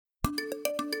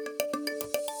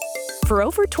For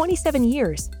over 27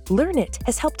 years, Learnit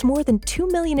has helped more than 2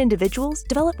 million individuals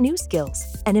develop new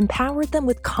skills and empowered them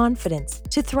with confidence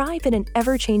to thrive in an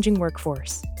ever-changing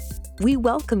workforce. We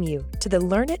welcome you to the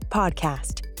Learnit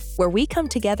podcast, where we come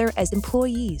together as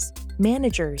employees,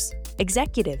 managers,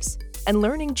 executives, and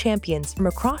learning champions from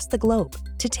across the globe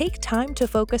to take time to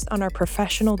focus on our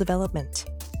professional development.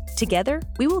 Together,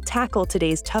 we will tackle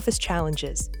today's toughest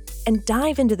challenges and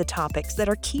dive into the topics that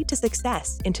are key to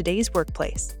success in today's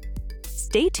workplace.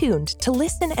 Stay tuned to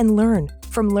listen and learn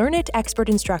from Learnit expert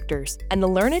instructors and the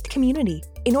Learnit community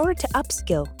in order to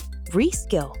upskill,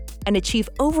 reskill, and achieve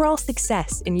overall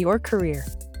success in your career.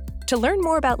 To learn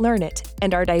more about Learnit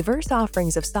and our diverse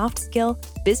offerings of soft skill,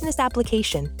 business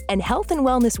application, and health and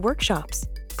wellness workshops,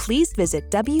 please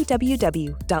visit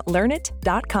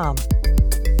www.learnit.com.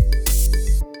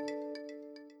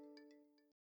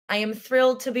 I am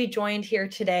thrilled to be joined here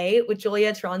today with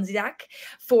Julia Toronczak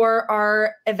for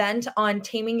our event on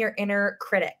taming your inner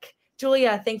critic.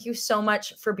 Julia, thank you so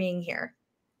much for being here.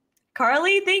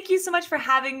 Carly, thank you so much for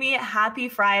having me. Happy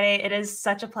Friday. It is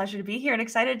such a pleasure to be here and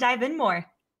excited to dive in more.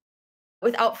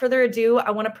 Without further ado,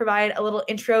 I want to provide a little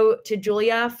intro to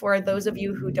Julia for those of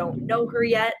you who don't know her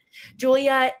yet.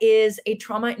 Julia is a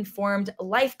trauma-informed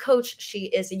life coach. She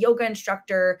is a yoga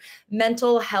instructor,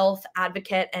 mental health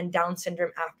advocate, and Down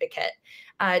syndrome advocate.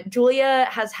 Julia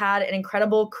has had an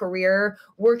incredible career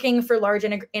working for large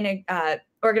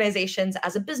organizations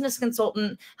as a business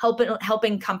consultant,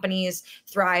 helping companies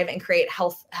thrive and create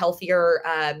healthier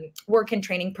work and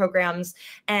training programs,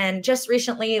 and just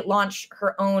recently launched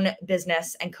her own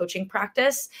business and coaching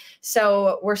practice.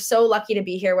 So we're so lucky to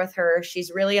be here with her.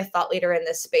 She's really a thought leader in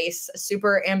this space, a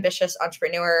super ambitious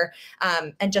entrepreneur,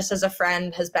 and just as a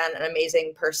friend has been an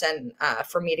amazing person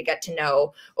for me to get to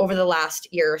know over the last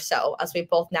year or so as we've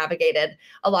both navigated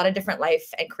a lot of different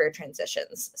life and career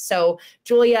transitions. So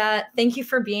Julia, thank you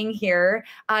for being here.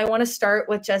 I want to start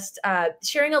with just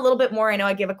sharing a little bit more. I know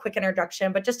I gave a quick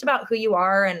introduction, but just about who you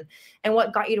are and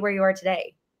what got you to where you are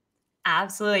today.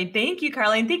 Absolutely. Thank you,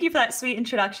 Carly. And thank you for that sweet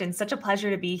introduction. Such a pleasure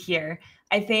to be here.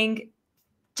 I think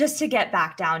just to get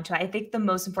back down to it, I think the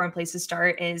most important place to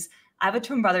start is I have a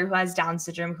twin brother who has Down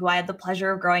syndrome, who I had the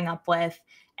pleasure of growing up with.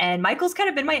 And Michael's kind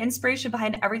of been my inspiration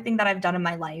behind everything that I've done in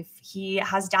my life. He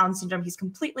has Down syndrome. He's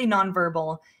completely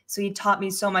nonverbal. So he taught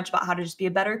me so much about how to just be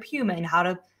a better human, how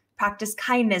to practice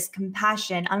kindness,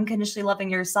 compassion, unconditionally loving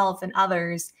yourself and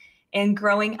others. And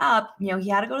growing up, he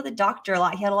had to go to the doctor a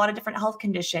lot. He had a lot of different health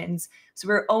conditions. So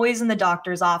we were always in the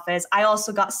doctor's office. I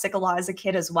also got sick a lot as a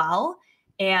kid as well.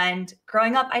 And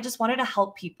growing up, I just wanted to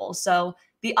help people. So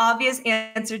the obvious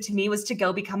answer to me was to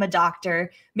go become a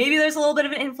doctor. Maybe there's a little bit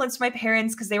of an influence from my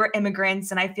parents because they were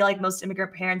immigrants. And I feel like most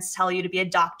immigrant parents tell you to be a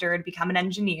doctor, to become an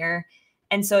engineer.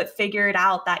 And so it figured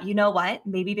out that, you know what,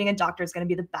 maybe being a doctor is going to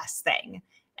be the best thing.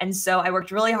 And so I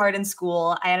worked really hard in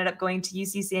school. I ended up going to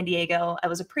UC San Diego. I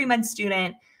was a pre-med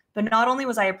student, but not only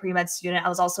was I a pre-med student, I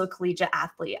was also a collegiate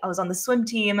athlete. I was on the swim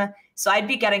team. So I'd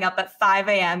be getting up at 5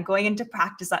 a.m., going into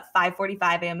practice at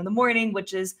 5:45 a.m. in the morning,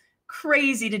 which is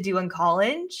crazy to do in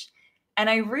college. And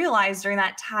I realized during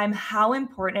that time how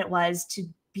important it was to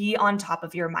be on top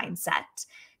of your mindset,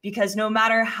 because no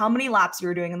matter how many laps you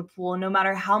were doing in the pool, no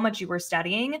matter how much you were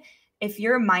studying, if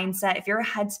your mindset, if your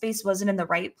headspace wasn't in the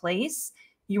right place,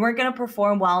 you weren't going to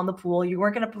perform well in the pool. You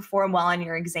weren't going to perform well on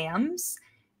your exams.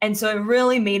 And so it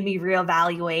really made me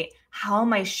reevaluate, how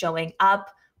am I showing up?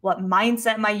 What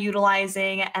mindset am I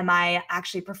utilizing? Am I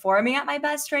actually performing at my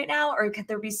best right now? Or could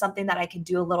there be something that I could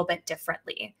do a little bit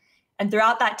differently? And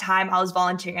throughout that time, I was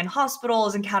volunteering in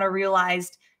hospitals and kind of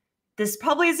realized this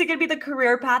probably isn't going to be the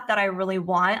career path that I really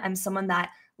want. I'm someone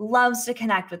that loves to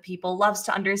connect with people, loves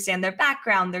to understand their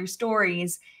background, their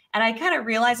stories. And I kind of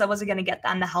realized I wasn't going to get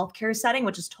that in the healthcare setting,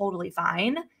 which is totally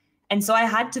fine. And so I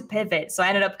had to pivot. So I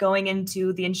ended up going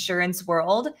into the insurance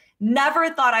world. Never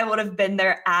thought I would have been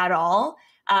there at all.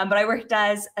 But I worked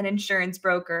as an insurance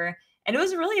broker, and it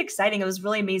was really exciting. It was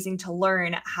really amazing to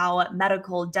learn how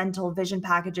medical, dental, vision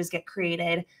packages get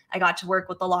created. I got to work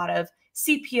with a lot of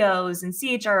CPOs and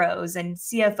CHROs and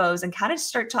CFOs and kind of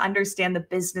start to understand the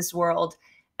business world.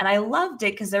 And I loved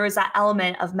it because there was that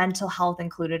element of mental health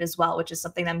included as well, which is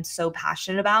something I'm so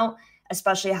passionate about,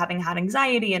 especially having had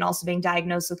anxiety and also being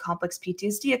diagnosed with complex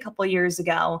PTSD a couple of years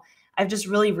ago. I've just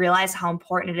really realized how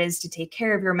important it is to take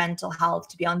care of your mental health,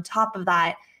 to be on top of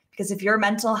that, because if your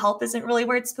mental health isn't really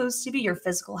where it's supposed to be, your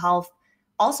physical health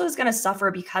also is going to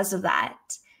suffer because of that.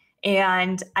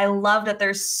 And I love that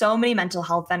there's so many mental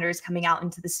health vendors coming out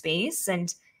into the space,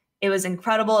 and it was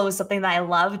incredible. It was something that I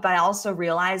loved, but I also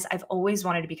realized I've always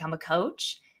wanted to become a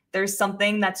coach. There's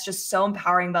something that's just so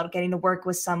empowering about getting to work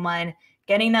with someone,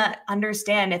 getting to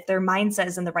understand if their mindset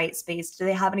is in the right space. Do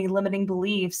they have any limiting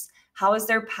beliefs? How is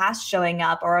their past showing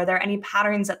up? Or are there any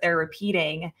patterns that they're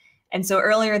repeating? And so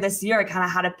earlier this year, I kind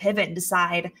of had to pivot and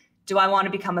decide, do I want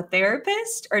to become a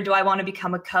therapist or do I want to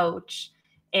become a coach?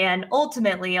 And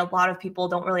ultimately, a lot of people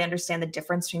don't really understand the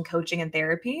difference between coaching and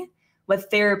therapy. With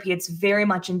therapy, it's very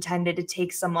much intended to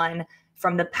take someone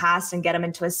from the past and get them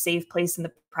into a safe place in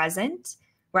the present.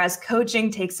 Whereas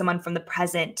coaching takes someone from the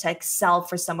present to excel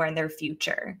for somewhere in their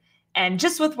future. And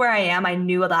just with where I am, I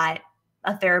knew that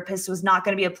a therapist was not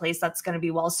going to be a place that's going to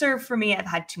be well served for me. I've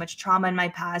had too much trauma in my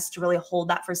past to really hold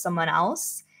that for someone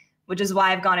else, which is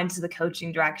why I've gone into the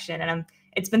coaching direction. And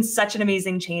it's been such an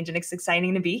amazing change, and it's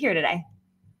exciting to be here today.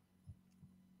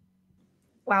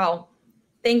 Wow.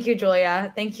 Thank you,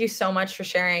 Julia. Thank you so much for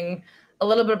sharing a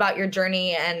little bit about your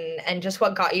journey and just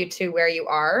what got you to where you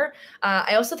are.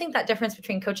 I also think that difference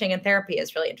between coaching and therapy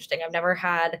is really interesting. I've never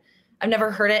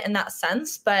heard it in that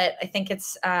sense, but I think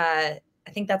that's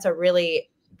a really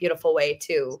beautiful way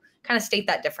to kind of state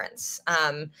that difference,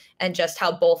 and just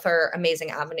how both are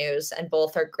amazing avenues and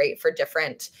both are great for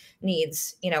different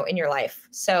needs, in your life.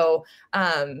 So,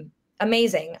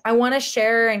 amazing. I want to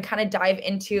share and kind of dive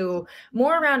into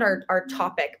more around our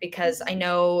topic, because I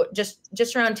know just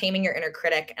around taming your inner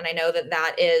critic. And I know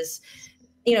that is,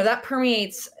 that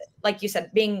permeates, like you said,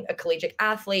 being a collegiate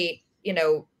athlete,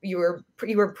 you were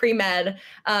pre-med,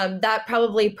 that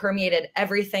probably permeated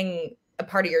everything, a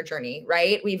part of your journey,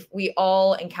 right? We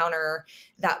all encounter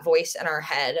that voice in our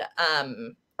head,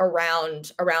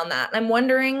 around that. And I'm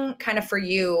wondering, kind of for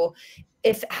you,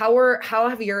 how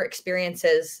have your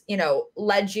experiences,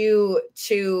 led you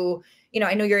to,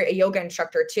 I know you're a yoga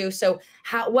instructor too. So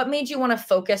what made you want to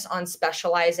focus on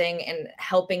specializing and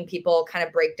helping people kind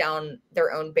of break down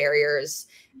their own barriers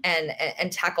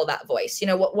and tackle that voice?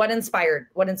 What inspired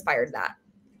that?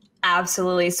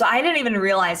 Absolutely. So I didn't even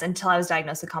realize until I was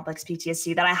diagnosed with complex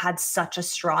PTSD that I had such a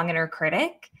strong inner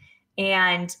critic.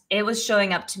 And it was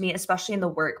showing up to me, especially in the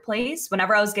workplace,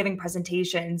 whenever I was giving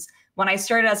presentations. When I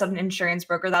started as an insurance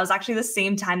broker, that was actually the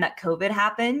same time that COVID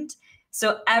happened.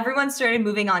 So everyone started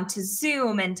moving on to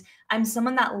Zoom. And I'm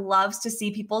someone that loves to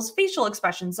see people's facial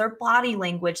expressions, their body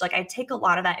language. Like, I take a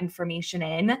lot of that information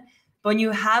in. But when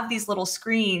you have these little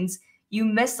screens, you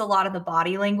miss a lot of the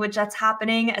body language that's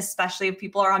happening, especially if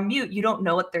people are on mute. You don't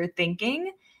know what they're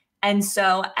thinking. And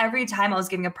so every time I was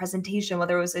giving a presentation,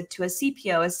 whether it was to a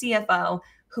CPO, a CFO,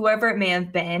 whoever it may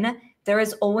have been, there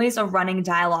is always a running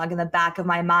dialogue in the back of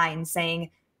my mind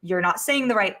saying, you're not saying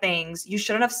the right things. You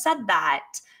shouldn't have said that.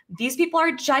 These people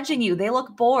are judging you. They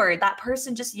look bored. That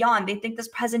person just yawned. They think this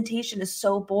presentation is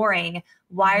so boring.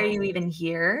 Why are you even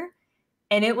here?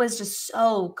 And it was just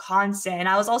so constant. And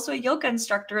I was also a yoga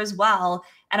instructor as well.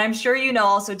 And I'm sure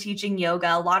also teaching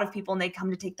yoga, a lot of people, when they come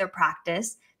to take their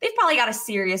practice, they've probably got a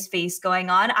serious face going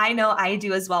on. I know I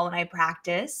do as well when I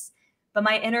practice. But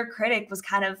my inner critic was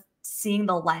kind of seeing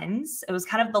the lens. It was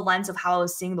kind of the lens of how I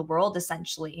was seeing the world,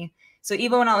 essentially. So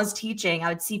even when I was teaching, I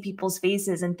would see people's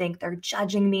faces and think they're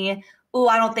judging me. Oh,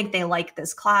 I don't think they like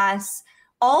this class.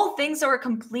 All things that were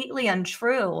completely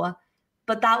untrue.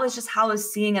 But that was just how I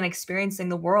was seeing and experiencing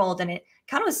the world. And it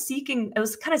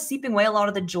was kind of seeping away a lot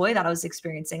of the joy that I was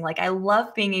experiencing. Like, I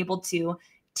love being able to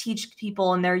teach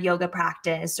people in their yoga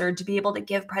practice, or to be able to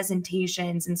give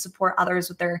presentations and support others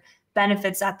with their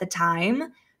benefits at the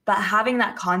time. But having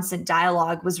that constant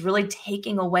dialogue was really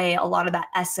taking away a lot of that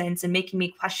essence and making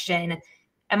me question,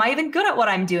 am I even good at what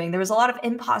I'm doing? There was a lot of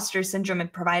imposter syndrome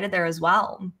provided there as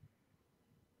well.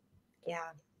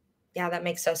 Yeah, that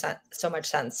makes so much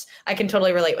sense. I can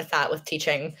totally relate with that with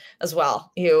teaching as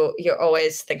well. You're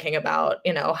always thinking about,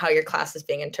 how your class is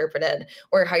being interpreted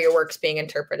or how your work's being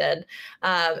interpreted.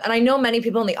 And I know many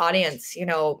people in the audience,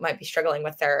 might be struggling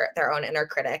with their own inner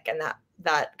critic, and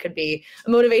that could be a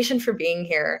motivation for being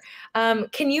here.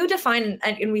 Can you define,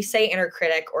 and we say inner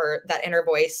critic or that inner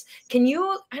voice, can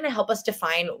you kind of help us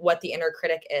define what the inner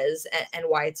critic is and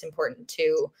why it's important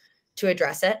to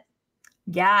address it?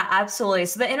 Yeah, absolutely.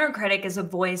 So the inner critic is a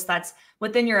voice that's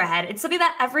within your head. It's something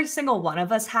that every single one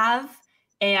of us have.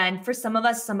 And for some of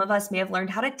us may have learned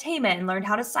how to tame it and learned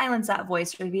how to silence that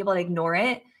voice or to be able to ignore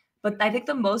it. But I think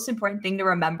the most important thing to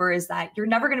remember is that you're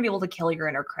never going to be able to kill your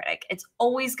inner critic. It's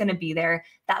always going to be there.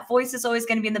 That voice is always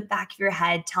going to be in the back of your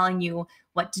head telling you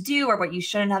what to do or what you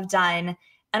shouldn't have done.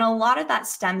 And a lot of that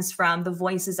stems from the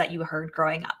voices that you heard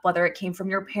growing up, whether it came from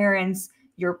your parents,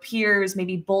 your peers,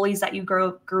 maybe bullies that you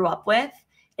grew up with.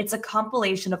 It's a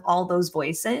compilation of all those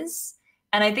voices.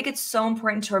 And I think it's so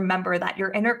important to remember that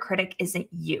your inner critic isn't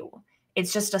you.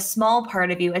 It's just a small part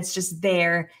of you. It's just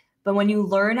there. But when you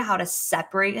learn how to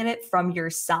separate it from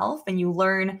yourself and you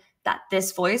learn that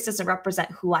this voice doesn't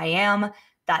represent who I am,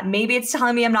 that maybe it's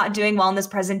telling me I'm not doing well in this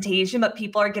presentation, but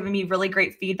people are giving me really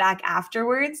great feedback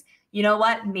afterwards. You know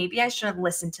what? Maybe I shouldn't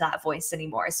listen to that voice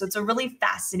anymore. So it's a really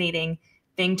fascinating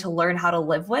thing to learn how to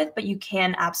live with, but you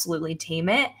can absolutely tame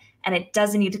it. And it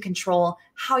doesn't need to control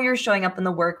how you're showing up in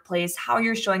the workplace, how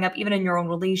you're showing up even in your own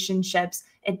relationships.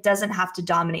 It doesn't have to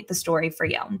dominate the story for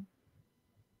you.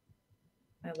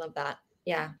 I love that.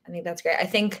 Yeah, I think that's great. I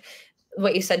think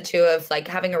what you said too of like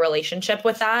having a relationship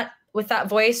with that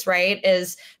voice, right?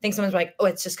 Is I think someone's like, oh,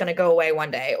 it's just going to go away one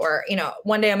day, or,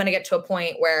 one day I'm going to get to a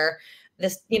point where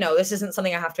this isn't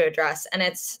something I have to address. And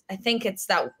I think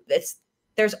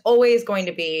there's always going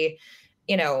to be,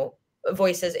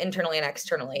 voices internally and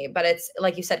externally, but it's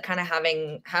like you said, kind of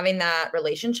having that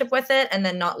relationship with it and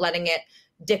then not letting it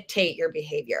dictate your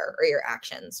behavior or your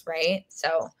actions. Right.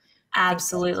 So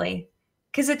absolutely.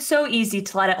 Because it's so easy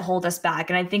to let it hold us back.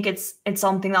 And I think it's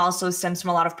something that also stems from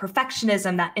a lot of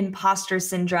perfectionism, that imposter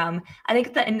syndrome. I think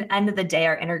at the end of the day,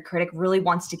 our inner critic really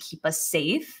wants to keep us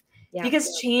safe. Yeah,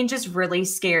 because change is really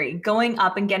scary. Going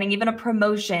up and getting even a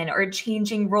promotion or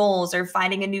changing roles or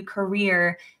finding a new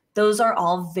career, those are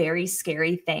all very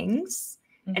scary things.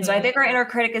 Mm-hmm. And so I think our inner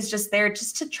critic is just there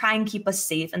just to try and keep us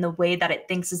safe in the way that it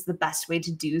thinks is the best way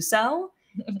to do so.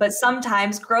 But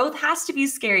sometimes growth has to be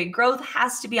scary. Growth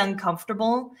has to be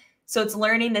uncomfortable. So it's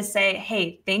learning to say,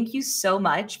 hey, thank you so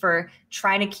much for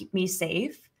trying to keep me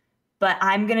safe, but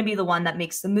I'm going to be the one that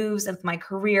makes the moves of my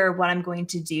career, what I'm going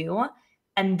to do.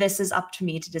 And this is up to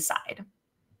me to decide.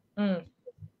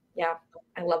 Yeah,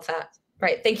 I love that.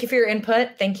 Right. Thank you for your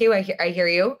input. Thank you. I hear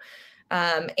you.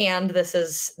 And this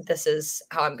is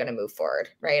how I'm going to move forward,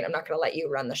 right? I'm not going to let you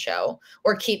run the show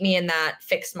or keep me in that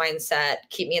fixed mindset,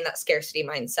 keep me in that scarcity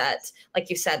mindset. Like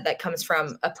you said, that comes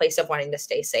from a place of wanting to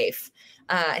stay safe.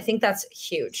 I think that's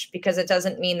huge because it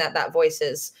doesn't mean that voice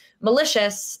is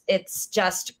malicious. It's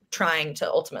just trying to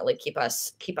ultimately keep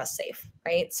us safe.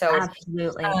 Right. So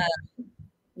absolutely.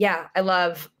 Yeah, I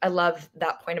love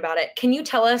that point about it. Can you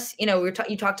tell us, you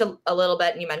talked a little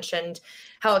bit and you mentioned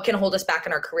how it can hold us back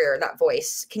in our career, that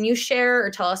voice. Can you share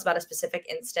or tell us about a specific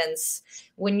instance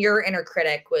when your inner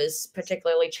critic was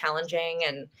particularly challenging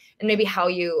and maybe how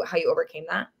you overcame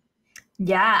that?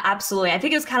 Yeah, absolutely. I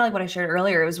think it was kind of like what I shared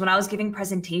earlier. It was when I was giving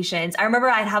presentations. I remember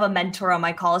I'd have a mentor on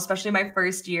my call, especially my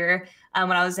first year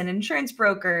when I was an insurance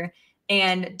broker.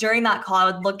 And during that call,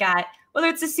 I would look at whether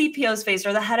it's the CPO's face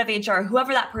or the head of HR,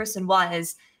 whoever that person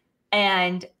was,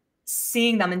 and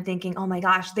seeing them and thinking, oh my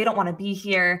gosh, they don't want to be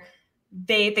here.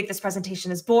 They think this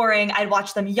presentation is boring. I'd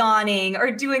watch them yawning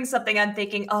or doing something. I'm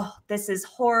thinking, oh, this is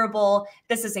horrible.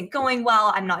 This isn't going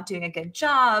well. I'm not doing a good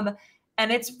job.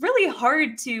 And it's really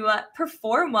hard to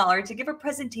perform well or to give a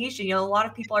presentation. A lot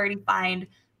of people already find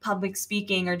public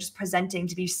speaking or just presenting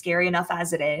to be scary enough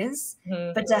as it is.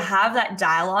 Mm-hmm. But to have that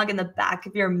dialogue in the back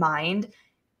of your mind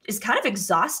is kind of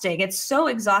exhausting. It's so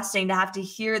exhausting to have to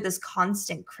hear this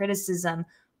constant criticism,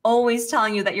 always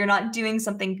telling you that you're not doing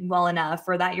something well enough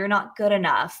or that you're not good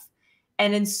enough.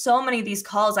 And in so many of these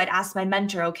calls, I'd ask my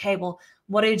mentor, okay, well,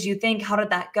 what did you think? How did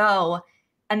that go?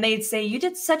 And they'd say, you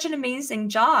did such an amazing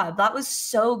job. That was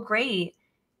so great.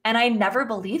 And I never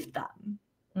believed them.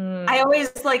 I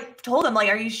always told them,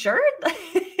 are you sure?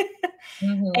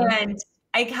 Mm-hmm. And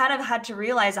I kind of had to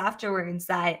realize afterwards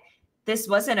that this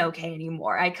wasn't okay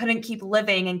anymore. I couldn't keep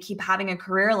living and keep having a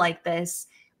career like this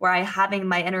where I having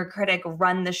my inner critic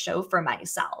run the show for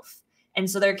myself. And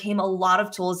so there came a lot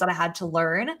of tools that I had to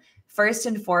learn. First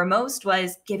and foremost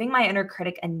was giving my inner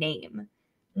critic a name,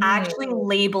 actually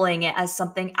labeling it as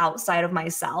something outside of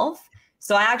myself.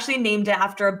 So I actually named it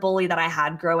after a bully that I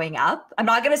had growing up. I'm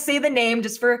not going to say the name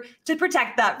just to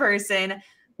protect that person,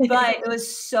 but it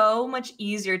was so much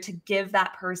easier to give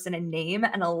that person a name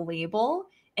and a label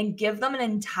and give them an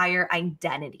entire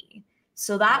identity.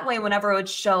 So that way, whenever it would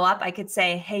show up, I could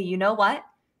say, hey, you know what?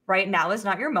 Right now is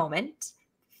not your moment.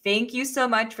 Thank you so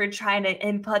much for trying to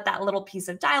input that little piece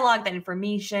of dialogue, that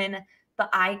information, but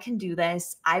I can do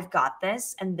this. I've got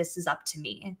this, and this is up to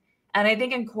me. And I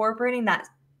think incorporating that,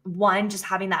 one, just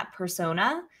having that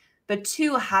persona, but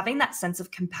two, having that sense of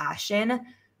compassion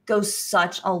goes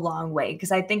such a long way.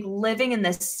 Because I think living in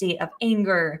this state of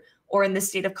anger or in this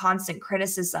state of constant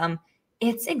criticism,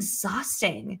 it's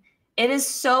exhausting. It is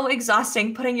so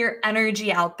exhausting putting your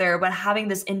energy out there, but having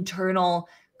this internal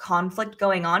conflict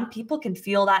going on. People can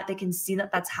feel that. They can see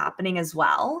that that's happening as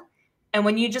well. And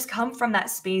when you just come from that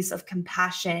space of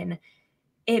compassion,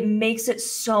 it makes it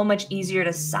so much easier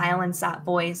to silence that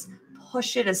voice,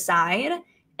 push it aside,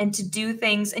 and to do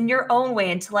things in your own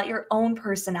way and to let your own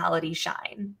personality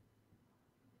shine.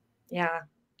 Yeah.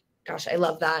 Gosh, I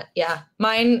love that. Yeah.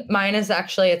 Mine is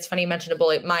actually, it's funny you mentioned a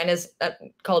bully. Mine is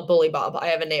called Bully Bob. I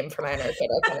have a name for my inner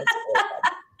critic.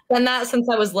 Done that since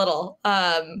I was little.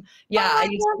 Yeah, I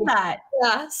love that.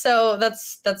 Yeah, so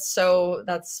it's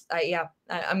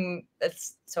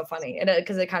so funny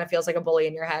because it kind of feels like a bully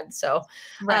in your head. So,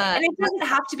 Right. And it doesn't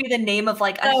have to be the name of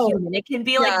like a no, human. It can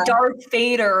be like yeah, Darth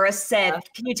Vader or a Sith. yeah,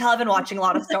 Can you tell I've been watching a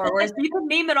lot of Star Wars? You can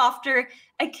name it after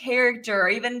a character or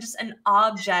even just an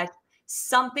object,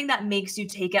 something that makes you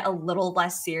take it a little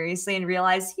less seriously and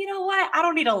realize, you know what? I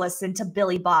don't need to listen to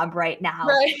Billy Bob right now.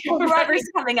 right, Or whoever's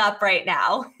coming up right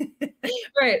now.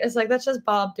 right. It's like that's just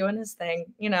Bob doing his thing.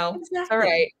 It's all Exactly.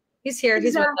 right. He's here.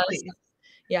 He's with us. Exactly.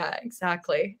 Yeah,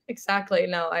 exactly.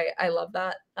 No, I love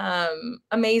that.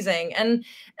 Amazing. And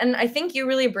I think you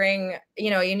really bring,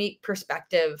 a unique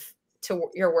perspective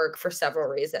to your work for several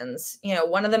reasons.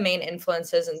 One of the main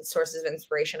influences and sources of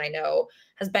inspiration I know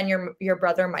has been your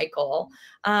brother Michael.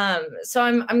 So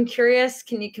I'm curious,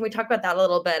 can we talk about that a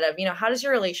little bit of, how does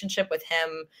your relationship with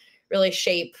him really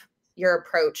shape your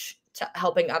approach to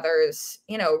helping others,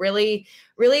 really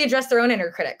address their own inner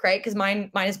critic, right? Because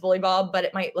mine is Bully Bob, but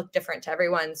it might look different to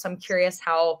everyone. So I'm curious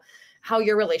how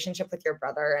your relationship with your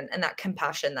brother and that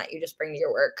compassion that you just bring to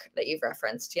your work that you've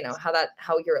referenced,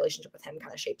 how your relationship with him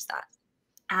kind of shapes that.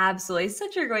 Absolutely.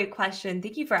 Such a great question.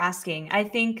 Thank you for asking. I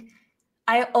think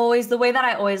the way that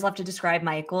I always love to describe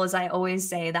Michael is I always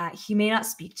say that he may not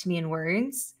speak to me in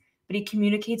words, but he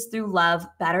communicates through love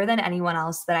better than anyone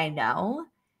else that I know.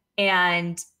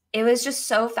 And it was just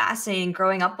so fascinating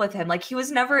growing up with him. Like he was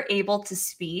never able to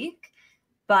speak,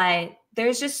 but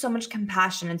there's just so much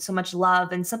compassion and so much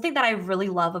love. And something that I really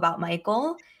love about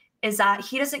Michael is that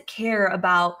he doesn't care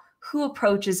about who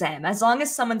approaches him. As long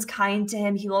as someone's kind to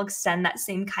him, he will extend that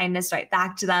same kindness right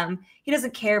back to them. He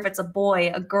doesn't care if it's a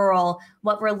boy, a girl,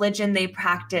 what religion they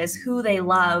practice, who they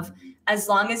love. As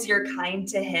long as you're kind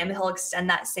to him, he'll extend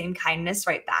that same kindness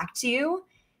right back to you.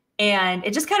 And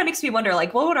it just kind of makes me wonder,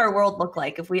 like, what would our world look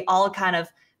like if we all kind of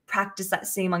practice that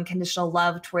same unconditional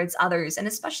love towards others and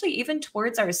especially even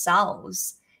towards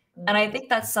ourselves? And I think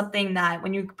that's something that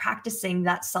when you're practicing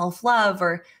that self-love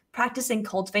or practicing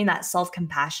cultivating that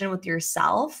self-compassion with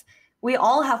yourself, we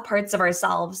all have parts of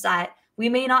ourselves that we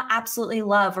may not absolutely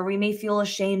love or we may feel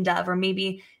ashamed of, or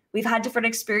maybe we've had different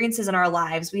experiences in our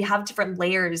lives. We have different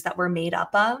layers that we're made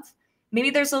up of. Maybe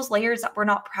there's those layers that we're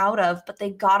not proud of, but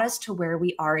they got us to where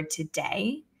we are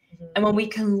today. Mm-hmm. And when we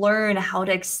can learn how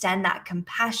to extend that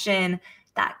compassion,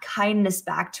 that kindness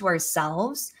back to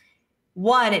ourselves,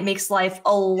 one, it makes life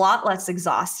a lot less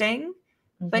exhausting.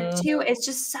 Mm-hmm. But two, it's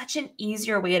just such an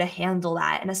easier way to handle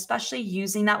that. And especially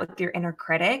using that with your inner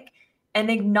critic and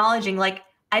acknowledging, like,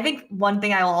 I think one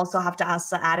thing I will also have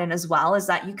to add in as well is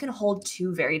that you can hold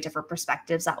two very different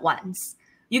perspectives at once.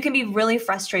 You can be really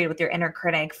frustrated with your inner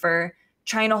critic for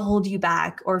trying to hold you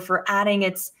back or for adding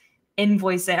its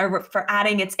invoice or for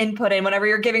adding its input in whenever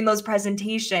you're giving those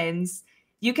presentations.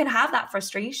 You can have that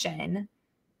frustration,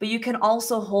 but you can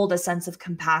also hold a sense of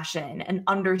compassion and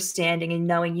understanding and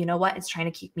knowing, you know what, it's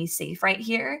trying to keep me safe right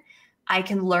here. I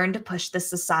can learn to push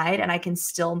this aside and I can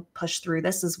still push through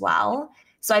this as well.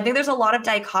 So I think there's a lot of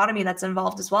dichotomy that's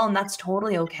involved as well, and that's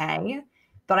totally okay.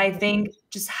 But I think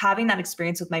just having that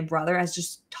experience with my brother has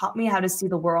just taught me how to see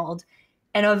the world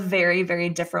in a very, very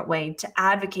different way, to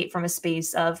advocate from a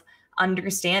space of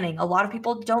understanding. A lot of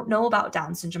people don't know about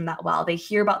Down syndrome that well. They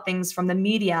hear about things from the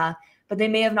media, but they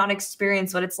may have not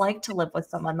experienced what it's like to live with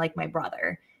someone like my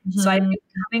brother. Mm-hmm. So I think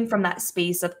coming from that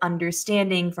space of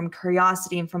understanding, from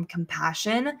curiosity and from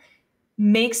compassion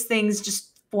makes things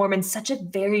just form in such a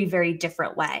very, very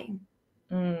different way.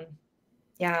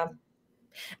 Yeah.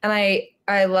 And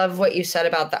I love what you said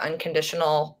about the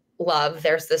unconditional love.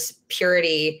 There's this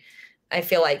purity, I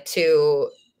feel like, to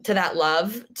that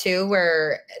love too,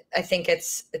 where I think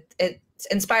it's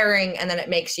inspiring, and then it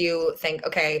makes you think,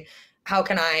 okay, how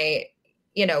can I,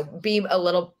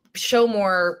 show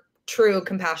more true,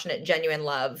 compassionate, genuine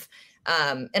love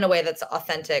in a way that's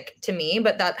authentic to me,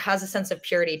 but that has a sense of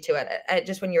purity to it.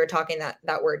 Just when you were talking,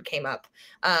 that word came up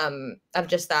of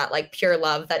just that, like, pure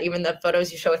love, that even the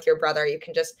photos you show with your brother, you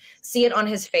can just see it on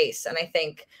his face. And I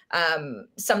think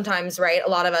sometimes, right, a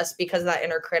lot of us, because of that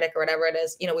inner critic or whatever it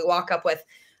is, we walk up with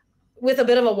a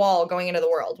bit of a wall going into the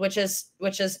world, which is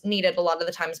needed a lot of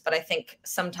the times. But I think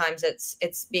sometimes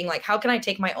it's being like, how can I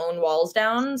take my own walls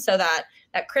down so that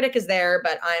critic is there,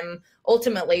 but I'm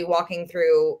ultimately walking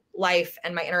through life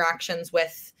and my interactions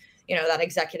with, that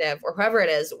executive or whoever it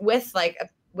is with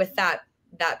that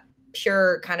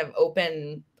pure kind of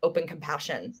open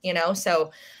compassion,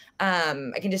 so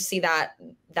I can just see that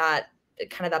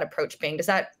kind of that approach being. Does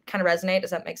that kind of resonate?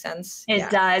 Does that make sense? It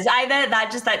does.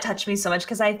 That touched me so much,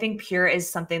 because I think pure is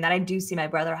something that I do see my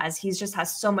brother as. He just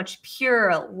has so much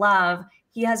pure love.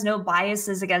 He has no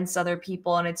biases against other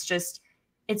people. And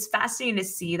it's fascinating to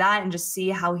see that and just see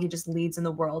how he just leads in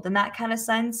the world in that kind of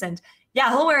sense. And yeah,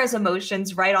 he'll wear his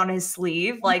emotions right on his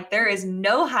sleeve. Like, there is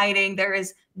no hiding, there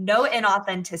is no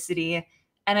inauthenticity.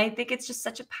 And I think it's just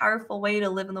such a powerful way to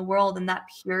live in the world, and that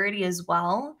purity as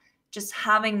well. Just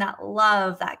having that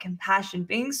love, that compassion,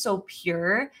 being so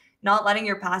pure, not letting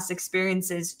your past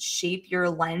experiences shape your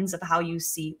lens of how you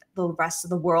see the rest of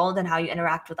the world and how you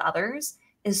interact with others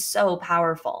is so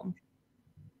powerful.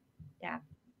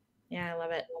 Yeah, I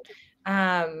love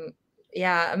it.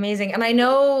 Yeah, amazing. And I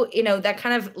know, that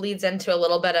kind of leads into a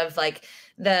little bit of like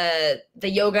the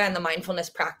yoga and the mindfulness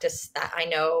practice that I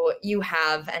know you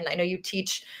have, and I know you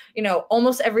teach,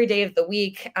 almost every day of the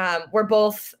week. We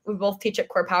both teach at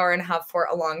Core Power and have for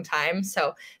a long time.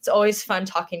 So it's always fun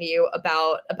talking to you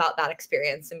about that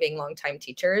experience and being longtime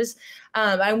teachers.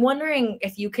 I'm wondering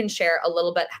if you can share a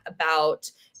little bit about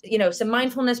some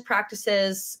mindfulness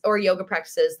practices or yoga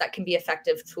practices that can be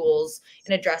effective tools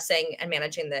in addressing and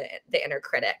managing the inner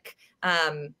critic.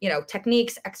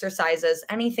 Techniques, exercises,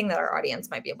 anything that our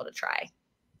audience might be able to try.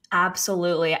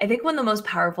 Absolutely. I think one of the most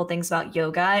powerful things about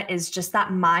yoga is just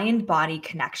that mind-body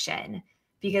connection,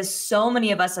 because so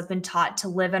many of us have been taught to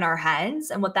live in our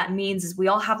heads. And what that means is we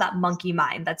all have that monkey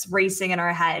mind that's racing in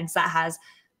our heads, that has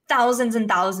thousands and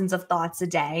thousands of thoughts a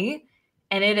day.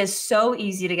 And it is so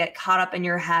easy to get caught up in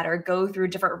your head or go through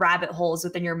different rabbit holes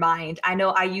within your mind. I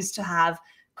know I used to have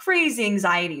crazy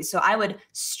anxiety. So I would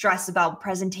stress about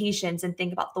presentations and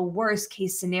think about the worst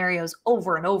case scenarios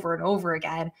over and over and over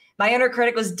again. My inner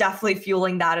critic was definitely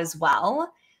fueling that as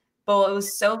well. But what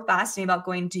was so fascinating about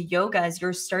going to yoga is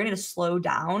you're starting to slow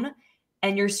down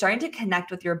and you're starting to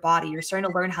connect with your body. You're starting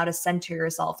to learn how to center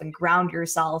yourself and ground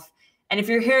yourself. And if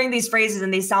you're hearing these phrases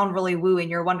and they sound really woo and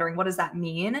you're wondering, what does that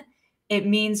mean? It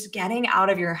means getting out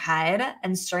of your head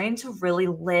and starting to really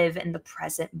live in the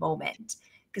present moment.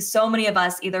 Because so many of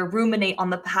us either ruminate on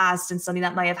the past and something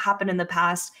that might have happened in the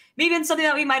past, maybe in something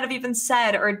that we might have even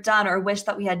said or done or wish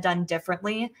that we had done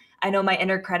differently. I know my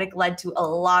inner critic led to a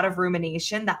lot of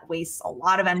rumination that wastes a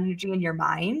lot of energy in your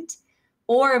mind.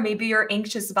 Or maybe you're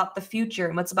anxious about the future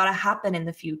and what's about to happen in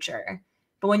the future.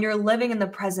 But when you're living in the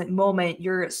present moment,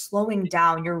 you're slowing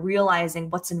down, you're realizing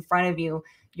what's in front of you.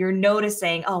 You're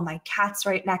noticing, oh, my cat's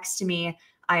right next to me.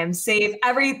 I am safe.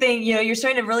 Everything, you're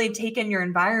starting to really take in your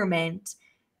environment.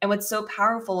 And what's so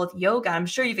powerful with yoga, I'm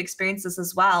sure you've experienced this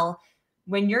as well,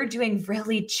 when you're doing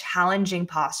really challenging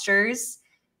postures,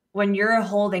 when you're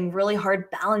holding really hard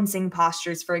balancing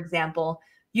postures, for example,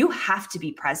 you have to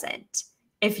be present.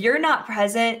 If you're not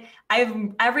present,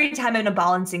 every time I'm in a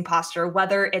balancing posture,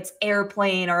 whether it's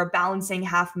airplane or a balancing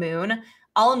half moon,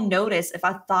 I'll notice if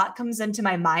a thought comes into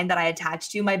my mind that I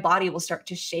attach to, my body will start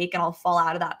to shake and I'll fall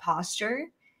out of that posture.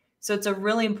 So it's a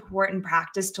really important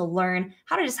practice to learn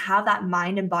how to just have that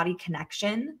mind and body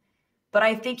connection. But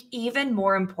I think even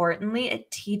more importantly,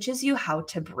 it teaches you how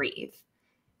to breathe.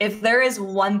 If there is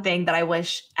one thing that I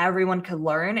wish everyone could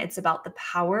learn, it's about the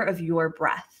power of your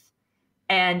breath.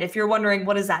 And if you're wondering,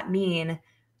 what does that mean?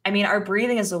 I mean, our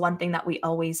breathing is the one thing that we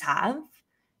always have.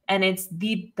 And it's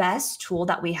the best tool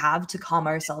that we have to calm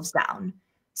ourselves down.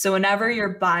 So whenever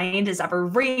your mind is ever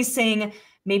racing,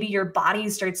 maybe your body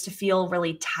starts to feel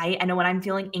really tight. I know when I'm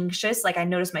feeling anxious, like I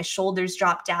notice my shoulders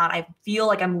drop down. I feel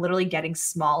like I'm literally getting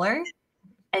smaller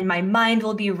and my mind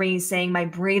will be racing. My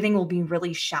breathing will be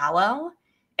really shallow.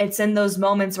 It's in those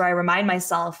moments where I remind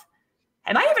myself,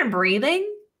 am I even breathing?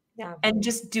 Yeah. And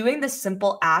just doing the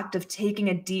simple act of taking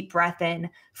a deep breath in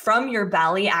from your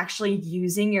belly, actually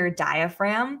using your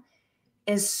diaphragm,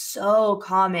 is so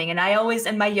calming. And I always,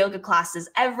 in my yoga classes,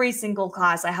 every single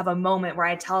class, I have a moment where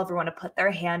I tell everyone to put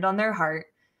their hand on their heart,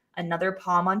 another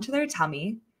palm onto their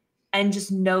tummy, and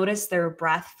just notice their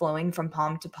breath flowing from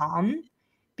palm to palm.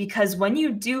 Because when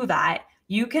you do that,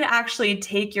 you can actually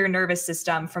take your nervous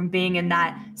system from being in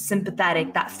that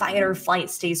sympathetic, that fight or flight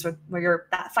state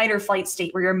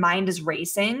where your mind is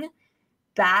racing,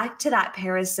 back to that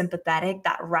parasympathetic,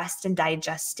 that rest and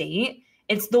digest state.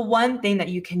 It's the one thing that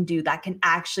you can do that can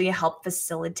actually help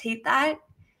facilitate that.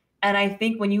 And I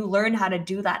think when you learn how to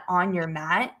do that on your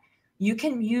mat, you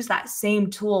can use that same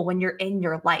tool when you're in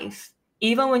your life.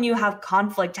 Even when you have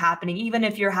conflict happening, even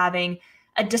if you're having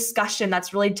a discussion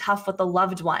that's really tough with a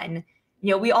loved one,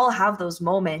 we all have those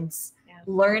moments. Yeah.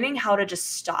 Learning how to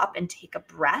just stop and take a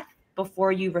breath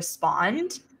before you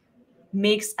respond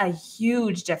makes a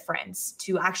huge difference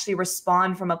to actually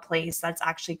respond from a place that's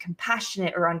actually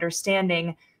compassionate or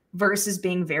understanding versus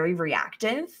being very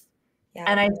reactive. Yeah.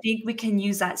 And I think we can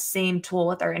use that same tool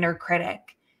with our inner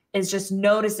critic, is just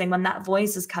noticing when that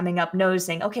voice is coming up,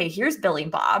 noticing, okay, here's Billy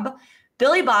Bob.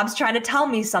 Billy Bob's trying to tell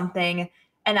me something,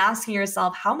 and asking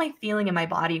yourself, how am I feeling in my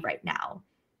body right now?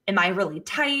 Am I really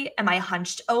tight? Am I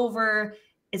hunched over?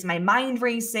 Is my mind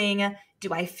racing?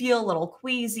 Do I feel a little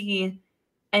queasy?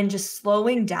 And just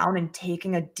slowing down and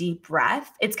taking a deep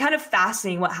breath. It's kind of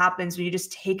fascinating what happens when you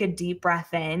just take a deep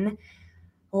breath in,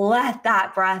 let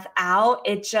that breath out.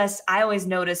 I always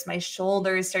notice my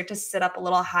shoulders start to sit up a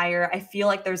little higher. I feel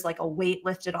like there's like a weight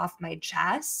lifted off my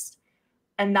chest.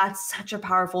 And that's such a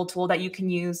powerful tool that you can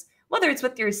use, whether it's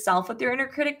with yourself, with your inner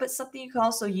critic, but something you can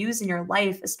also use in your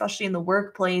life, especially in the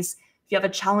workplace. If you have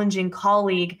a challenging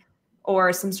colleague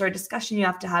or some sort of discussion you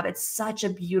have to have, it's such a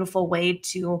beautiful way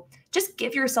to just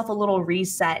give yourself a little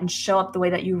reset and show up the way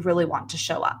that you really want to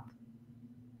show up.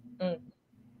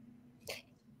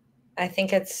 I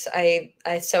think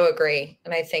I so agree.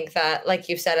 And I think that, like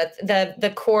you said,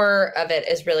 the core of it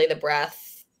is really the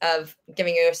breath, of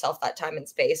giving yourself that time and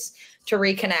space to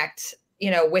reconnect,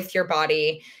 with your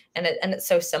body. And it's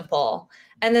so simple.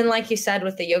 And then, like you said,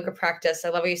 with the yoga practice, I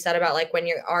love what you said about like when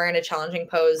you are in a challenging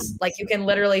pose, like you can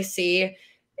literally see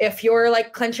if you're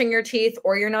like clenching your teeth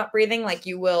or you're not breathing, like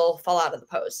you will fall out of the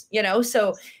pose,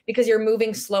 so because you're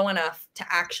moving slow enough to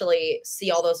actually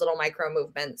see all those little micro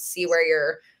movements, see where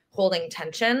you're holding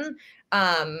tension,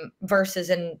 versus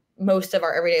in most of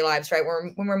our everyday lives, right?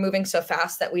 When we're moving so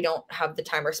fast that we don't have the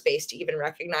time or space to even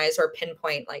recognize or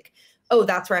pinpoint like, oh,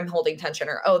 that's where I'm holding tension,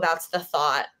 or, oh, that's the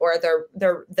thought or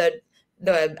the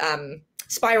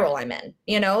spiral I'm in,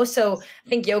 So I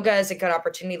think yoga is a good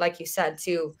opportunity, like you said,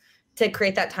 to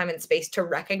create that time and space to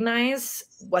recognize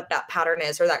what that pattern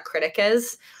is or that critic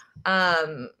is.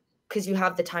 Because you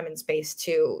have the time and space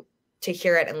to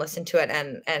hear it and listen to it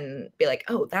and be like,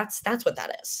 oh, that's what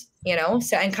that is,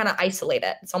 so, and kind of isolate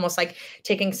it. It's almost like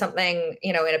taking something,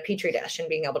 in a petri dish and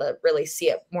being able to really see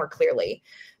it more clearly,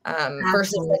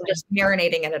 versus like just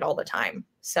marinating in it all the time.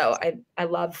 So I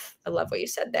love what you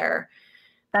said there.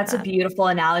 That's a beautiful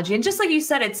analogy. And just like you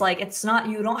said, it's like, it's not,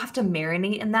 you don't have to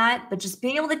marinate in that, but just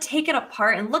being able to take it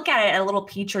apart and look at it at a little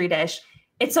petri dish,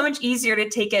 it's so much easier to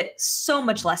take it so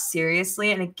much less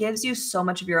seriously. And it gives you so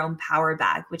much of your own power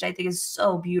back, which I think is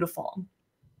so beautiful.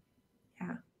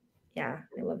 Yeah,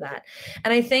 I love that.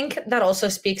 And I think that also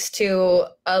speaks to,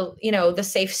 the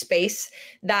safe space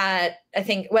that I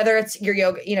think, whether it's your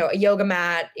yoga, a yoga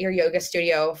mat, your yoga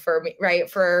studio for me,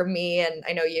 right? For me, and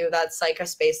I know you, that's like a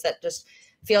space that just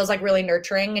feels like really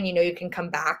nurturing, and you can come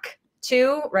back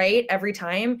to, right, every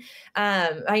time.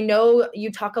 I know you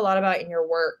talk a lot about in your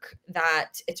work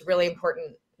that it's really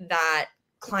important that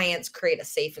clients create a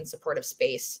safe and supportive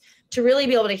space to really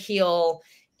be able to heal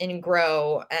and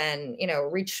grow and,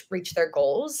 reach their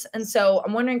goals. And so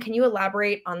I'm wondering, can you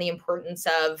elaborate on the importance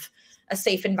of a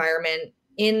safe environment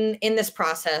in this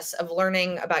process of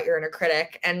learning about your inner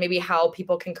critic, and maybe how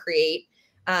people can create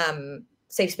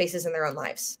safe spaces in their own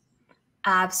lives?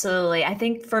 Absolutely. I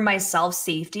think for myself,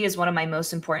 safety is one of my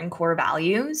most important core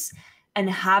values, and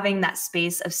having that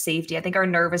space of safety. I think our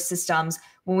nervous systems,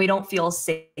 when we don't feel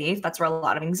safe, that's where a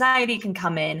lot of anxiety can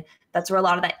come in. That's where a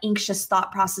lot of that anxious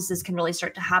thought processes can really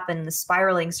start to happen. The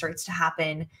spiraling starts to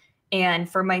happen. And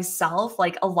for myself,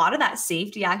 like a lot of that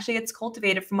safety actually gets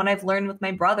cultivated from what I've learned with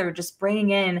my brother, just bringing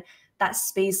in that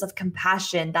space of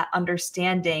compassion, that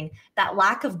understanding, that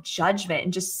lack of judgment,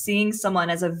 and just seeing someone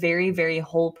as a very, very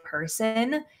whole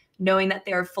person, knowing that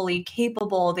they are fully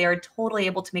capable, they are totally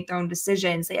able to make their own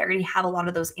decisions. They already have a lot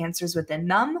of those answers within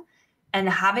them. And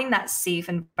having that safe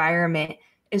environment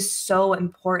is so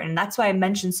important. That's why I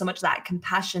mentioned so much of that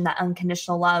compassion, that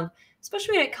unconditional love,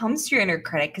 especially when it comes to your inner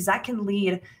critic, because that can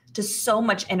lead to so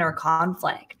much inner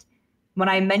conflict. When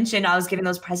I mentioned I was giving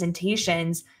those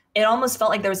presentations, it almost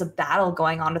felt like there was a battle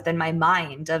going on within my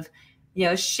mind of,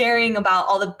 sharing about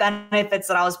all the benefits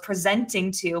that I was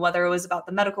presenting to, whether it was about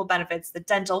the medical benefits, the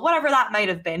dental, whatever that might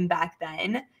have been back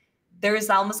then. There was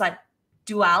almost that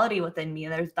duality within me.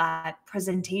 There's that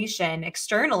presentation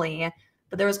externally,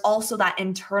 but there was also that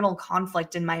internal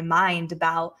conflict in my mind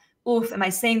about, oof, am I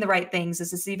saying the right things?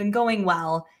 Is this even going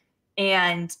well?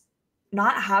 And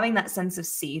not having that sense of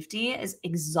safety is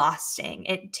exhausting.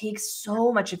 It takes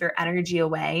so much of your energy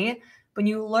away. When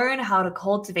you learn how to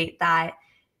cultivate that,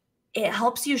 it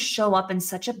helps you show up in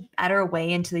such a better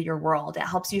way into your world. It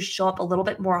helps you show up a little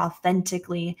bit more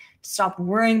authentically, to stop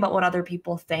worrying about what other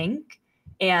people think.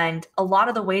 And a lot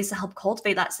of the ways to help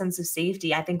cultivate that sense of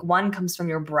safety, I think one comes from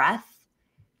your breath,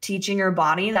 teaching your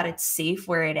body that it's safe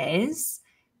where it is.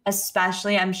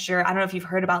 Especially, I'm sure, I don't know if you've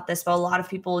heard about this, but a lot of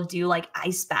people do like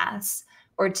ice baths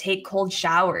or take cold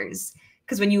showers,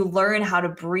 Because when you learn how to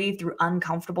breathe through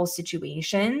uncomfortable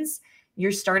situations,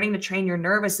 you're starting to train your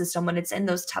nervous system when it's in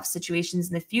those tough situations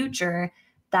in the future,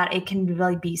 that it can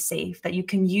really be safe, that you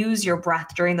can use your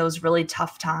breath during those really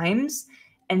tough times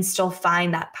and still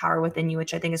find that power within you,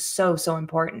 which I think is so, so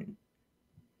important.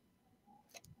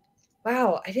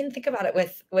 Wow, I didn't think about it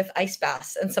with ice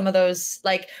baths and some of those,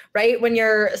 like, right when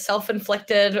you're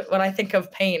self-inflicted. When I think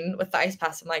of pain with the ice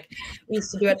baths, I'm like, we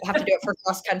used to have to do it for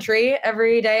cross country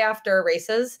every day after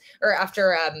races, or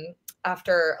after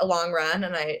a long run,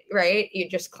 and you're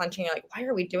just clenching, you're like, why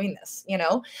are we doing this,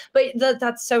 but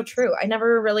that's so true. I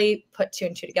never really put two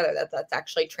and two together, that that's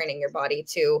actually training your body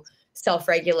to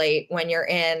self-regulate when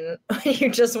when you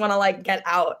just want to like get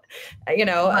out, as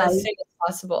soon as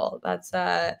possible. That's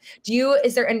do you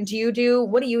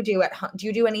do at home? Do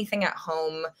you do anything at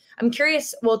home? I'm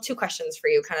curious. Well, two questions for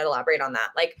you, kind of elaborate on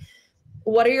that. Like,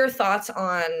 what are your thoughts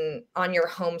on your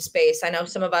home space? I know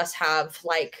some of us have,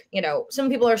 like, some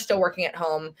people are still working at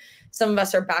home. Some of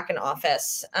us are back in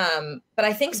office. But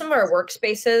I think some of our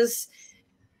workspaces,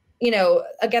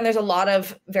 again, there's a lot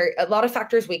of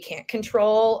factors we can't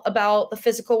control about the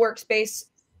physical workspace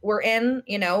we're in,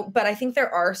 but I think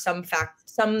there are some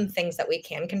things that we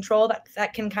can control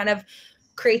that can kind of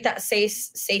create that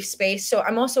safe space. So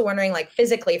I'm also wondering, like,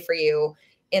 physically for you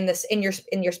in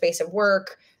your space of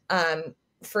work,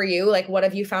 for you, like, what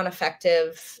have you found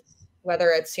effective, whether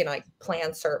it's, like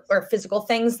plants or physical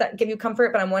things that give you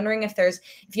comfort. But I'm wondering if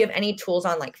you have any tools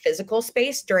on, like, physical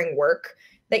space during work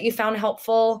that you found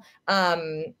helpful.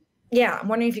 Yeah, I'm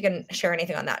wondering if you can share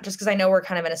anything on that, just because I know we're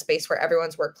kind of in a space where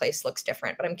everyone's workplace looks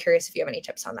different, but I'm curious if you have any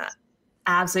tips on that.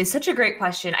 Absolutely. Such a great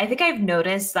question. I think I've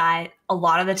noticed that a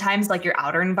lot of the times, like, your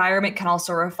outer environment can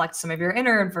also reflect some of your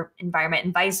inner environment,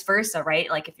 and vice versa, right?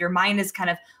 Like, if your mind is kind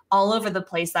of all over the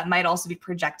place, that might also be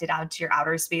projected out to your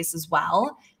outer space as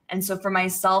well. And so for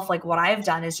myself, like, what I've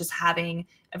done is just having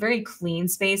a very clean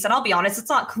space. And I'll be honest, it's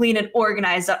not clean and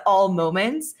organized at all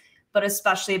moments, but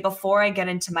especially before I get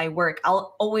into my work,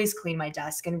 I'll always clean my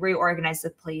desk and reorganize the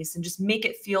place and just make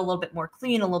it feel a little bit more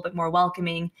clean, a little bit more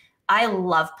welcoming. I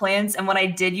love plants. And when I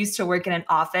did used to work in an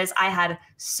office, I had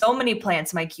so many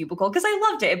plants in my cubicle because I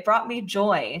loved it. It brought me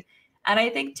joy. And I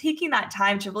think taking that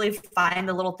time to really find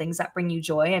the little things that bring you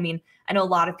joy. I mean, I know a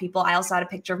lot of people, I also had a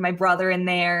picture of my brother in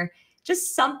there,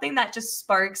 just something that just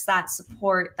sparks that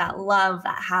support, that love,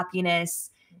 that happiness.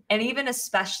 And even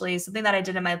especially something that I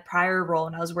did in my prior role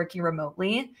when I was working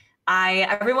remotely,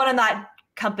 everyone in that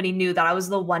company knew that I was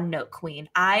the OneNote queen.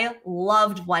 I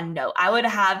loved OneNote. I would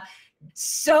have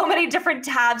so many different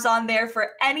tabs on there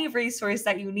for any resource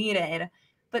that you needed.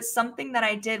 But something that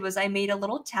I did was I made a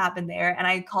little tab in there and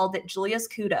I called it Julia's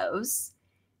Kudos.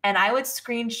 And I would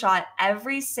screenshot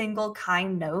every single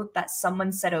kind note that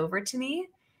someone said over to me.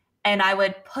 And I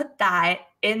would put that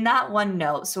in that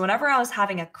OneNote. So whenever I was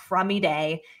having a crummy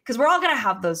day, because we're all going to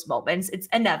have those moments, it's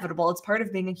inevitable, it's part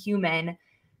of being a human,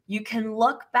 you can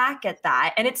look back at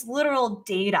that and it's literal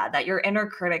data that your inner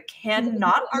critic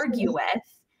cannot argue with.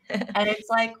 And it's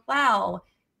like, wow,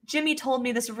 Jimmy told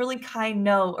me this really kind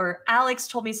note, or Alex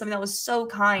told me something that was so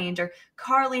kind, or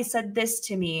Carly said this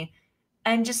to me.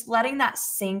 And just letting that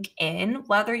sink in,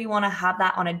 whether you want to have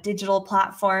that on a digital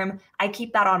platform. I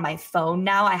keep that on my phone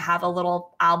now. I have a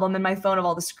little album in my phone of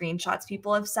all the screenshots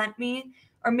people have sent me.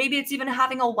 Or maybe it's even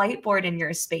having a whiteboard in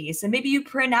your space. And maybe you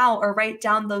print out or write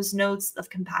down those notes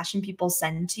of compassion people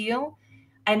send to you.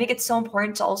 I think it's so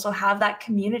important to also have that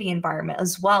community environment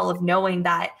as well, of knowing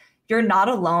that you're not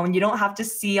alone. You don't have to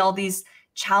see all these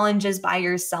challenges by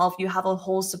yourself. You have a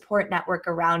whole support network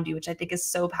around you, which I think is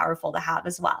so powerful to have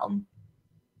as well.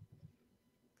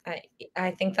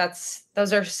 I think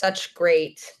those are such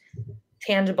great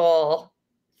tangible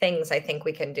things I think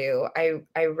we can do.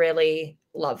 I really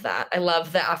love that. I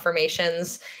love the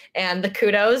affirmations and the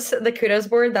kudos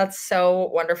board. That's so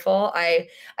wonderful. I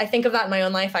think of that in my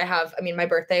own life. My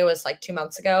birthday was like 2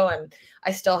 months ago, and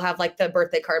I still have, like, the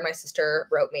birthday card my sister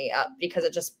wrote me up because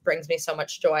it just brings me so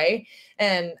much joy.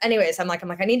 And anyways, I'm like,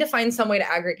 I need to find some way to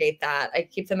aggregate that. I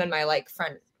keep them in my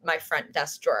front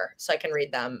desk drawer so I can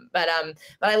read them. But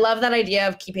I love that idea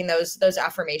of keeping those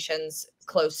affirmations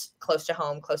close to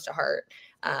home, close to heart,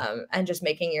 and just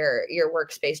making your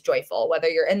workspace joyful, whether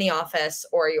you're in the office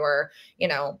or you're,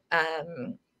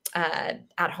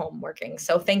 at home working.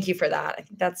 So thank you for that. I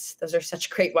think those are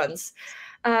such great ones.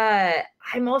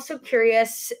 I'm also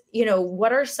curious,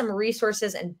 what are some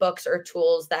resources and books or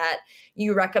tools that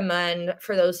you recommend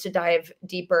for those to dive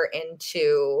deeper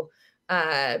into,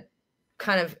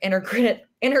 kind of inner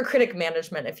critic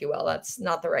management, if you will? That's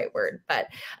not the right word, but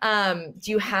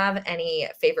do you have any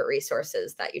favorite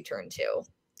resources that you turn to?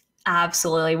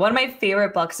 Absolutely. One of my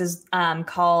favorite books is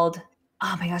called,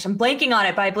 oh my gosh, I'm blanking on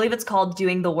it, but I believe it's called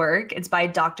Doing the Work. It's by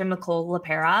Dr. Nicole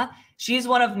LaPera. She's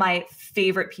one of my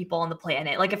favorite people on the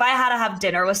planet. Like if I had to have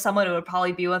dinner with someone, it would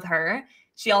probably be with her.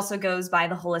 She also goes by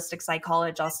the holistic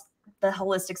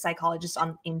psychologist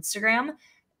on Instagram.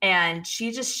 And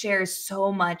she just shares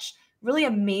so much really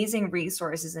amazing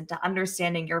resources into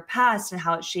understanding your past and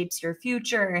how it shapes your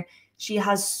future. She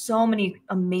has so many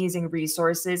amazing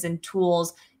resources and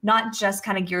tools, not just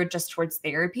kind of geared just towards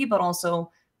therapy, but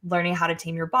also learning how to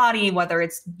tame your body, whether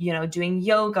it's, doing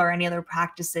yoga or any other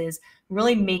practices,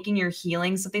 really making your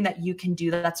healing something that you can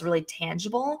do that's really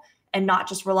tangible and not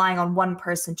just relying on one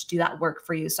person to do that work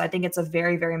for you. So I think it's a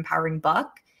very, very empowering book.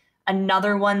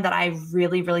 Another one that I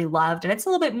really, really loved, and it's a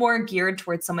little bit more geared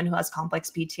towards someone who has complex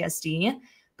PTSD,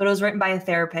 but it was written by a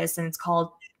therapist, and it's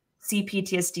called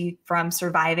CPTSD from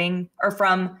surviving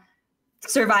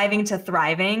to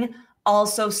thriving.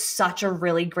 Also such a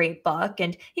really great book.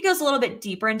 And he goes a little bit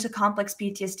deeper into complex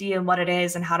PTSD and what it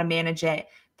is and how to manage it.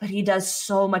 But he does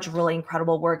so much really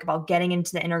incredible work about getting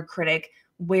into the inner critic,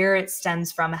 where it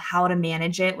stems from, how to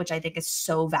manage it, which I think is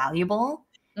so valuable.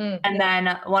 And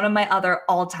then one of my other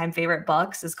all-time favorite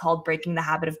books is called Breaking the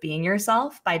Habit of Being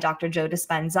Yourself by Dr. Joe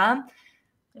Dispenza.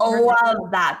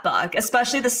 Love that book,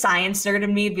 especially the science nerd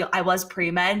in me. I was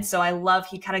pre-med, so I love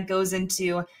he kind of goes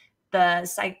into the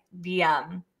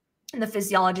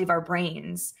physiology of our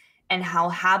brains and how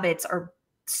habits are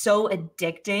so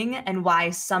addicting and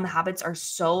why some habits are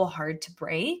so hard to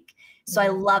break. So I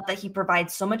love that he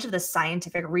provides so much of the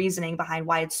scientific reasoning behind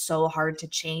why it's so hard to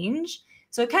change.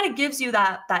 So it kind of gives you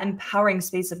that empowering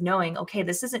space of knowing, okay,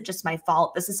 this isn't just my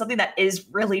fault. This is something that is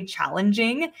really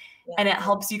challenging. Yeah. And it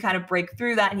helps you kind of break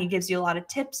through that. And he gives you a lot of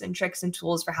tips and tricks and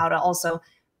tools for how to also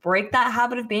break that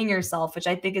habit of being yourself, which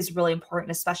I think is really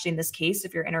important, especially in this case,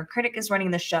 if your inner critic is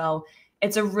running the show.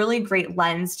 It's a really great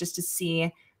lens just to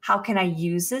see, how can I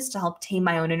use this to help tame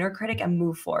my own inner critic and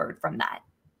move forward from that?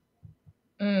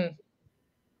 I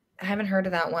haven't heard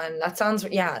of that one. It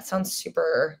sounds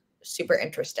super, super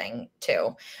interesting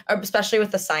too, especially with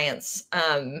the science,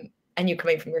 and you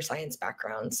coming from your science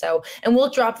background. So, and we'll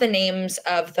drop the names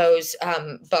of those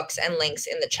books and links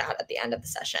in the chat at the end of the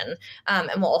session. And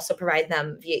we'll also provide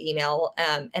them via email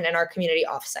and in our community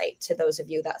offsite to those of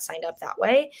you that signed up that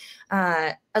way,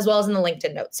 as well as in the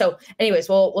LinkedIn notes. So anyways,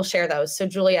 we'll share those. So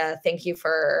Julia, thank you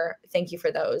for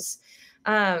those.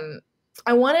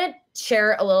 I want to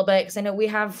share a little bit, because I know we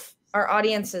have our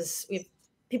audiences, we have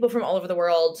people from all over the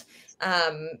world,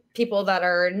 people that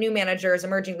are new managers,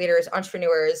 emerging leaders,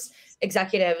 entrepreneurs,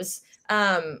 executives.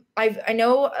 I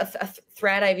know a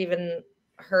thread I've even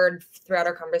heard throughout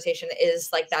our conversation is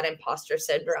like that imposter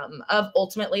syndrome of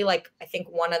ultimately, like, I think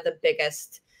one of the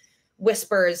biggest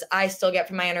whispers I still get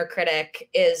from my inner critic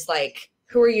is like,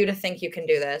 who are you to think you can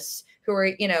do this? Who are,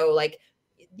 like,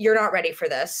 you're not ready for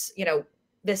this,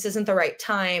 this isn't the right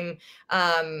time.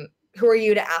 Who are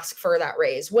you to ask for that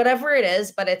raise? Whatever it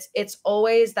is, but it's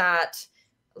always that,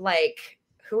 like,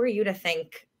 who are you to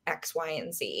think X, Y,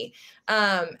 and Z?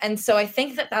 And so I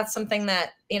think that that's something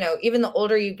that, even the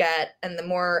older you get and the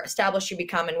more established you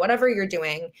become in whatever you're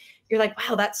doing, you're like,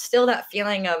 wow, that's still that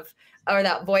feeling of, or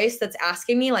that voice that's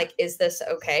asking me, like, is this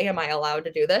okay? Am I allowed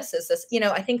to do this? Is this,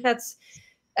 I think that's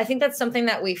something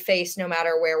that we face no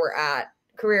matter where we're at,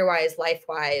 career-wise,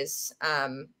 life-wise,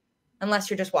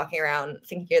 unless you're just walking around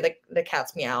thinking you're the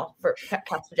cat's meow for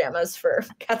cat's pajamas for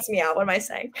cat's meow. What am I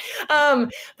saying?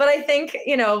 But I think,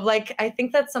 I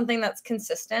think that's something that's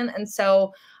consistent. And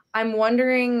so I'm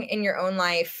wondering, in your own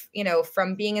life,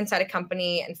 from being inside a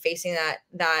company and facing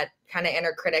that kind of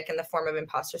inner critic in the form of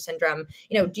imposter syndrome,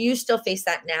 do you still face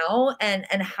that now? And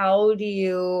how do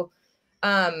you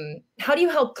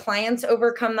help clients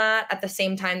overcome that at the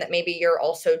same time that maybe you're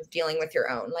also dealing with your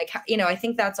own? Like, I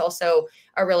think that's also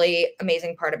a really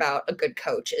amazing part about a good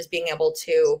coach, is being able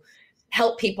to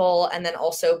help people and then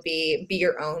also be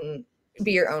your own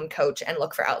coach and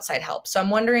look for outside help. So I'm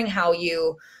wondering how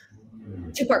you,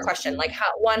 two-part question, like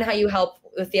how you help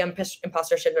with the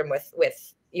imposter syndrome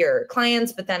with your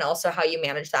clients, but then also how you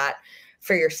manage that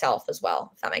for yourself as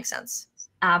well, if that makes sense.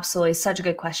 Absolutely. Such a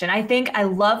good question. I think I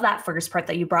love that first part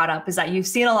that you brought up, is that you've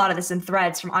seen a lot of this in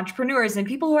threads from entrepreneurs and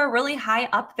people who are really high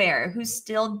up there who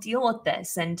still deal with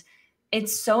this. And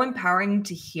it's so empowering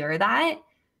to hear that,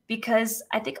 because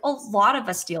I think a lot of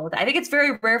us deal with it. I think it's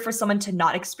very rare for someone to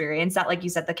not experience that. Like you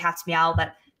said, the cat's meow,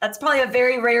 that's probably a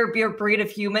very rare breed of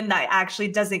human that actually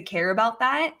doesn't care about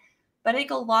that. But I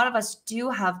think a lot of us do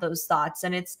have those thoughts,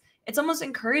 and it's almost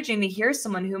encouraging to hear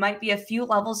someone who might be a few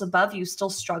levels above you still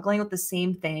struggling with the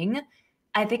same thing,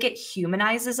 I think it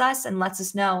humanizes us and lets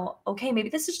us know, okay, maybe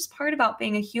this is just part about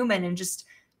being a human, and just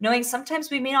knowing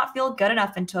sometimes we may not feel good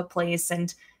enough into a place,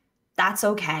 and that's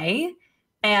okay.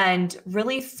 And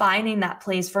really finding that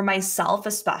place for myself,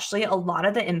 especially a lot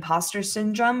of the imposter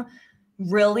syndrome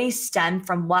really stemmed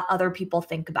from what other people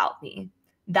think about me.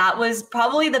 That was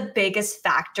probably the biggest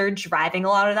factor driving a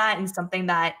lot of that, and something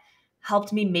that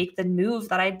helped me make the move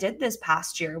that I did this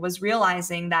past year was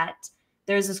realizing that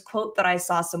there's this quote that I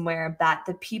saw somewhere that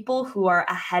the people who are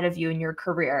ahead of you in your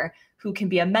career, who can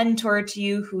be a mentor to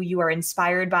you, who you are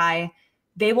inspired by,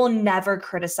 they will never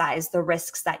criticize the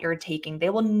risks that you're taking.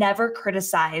 They will never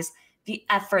criticize the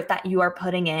effort that you are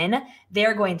putting in.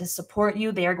 They're going to support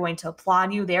you. They are going to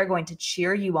applaud you. They are going to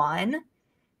cheer you on.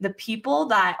 The people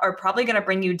that are probably going to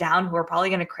bring you down, who are probably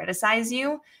going to criticize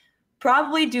you,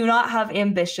 probably do not have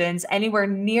ambitions anywhere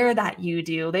near that you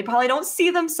do. They probably don't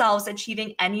see themselves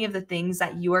achieving any of the things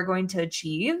that you are going to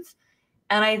achieve.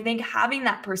 And I think having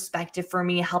that perspective for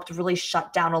me helped really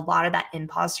shut down a lot of that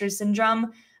imposter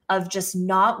syndrome of just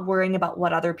not worrying about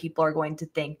what other people are going to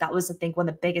think. That was, I think, one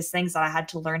of the biggest things that I had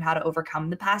to learn how to overcome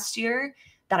the past year,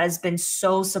 that has been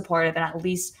so supportive, and at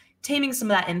least taming some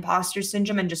of that imposter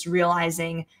syndrome and just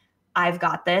realizing I've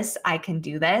got this, I can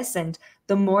do this. And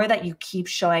the more that you keep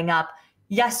showing up,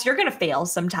 yes, you're going to fail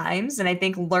sometimes. And I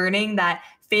think learning that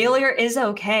failure is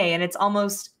okay. And it's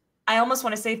almost, I almost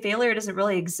want to say failure doesn't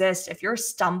really exist. If you're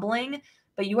stumbling,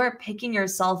 but you are picking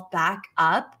yourself back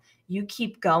up, you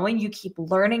keep going, you keep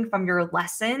learning from your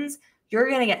lessons, you're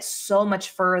going to get so much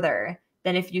further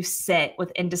than if you sit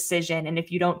with indecision and if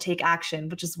you don't take action,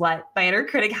 which is what my inner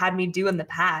critic had me do in the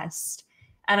past.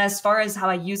 And as far as how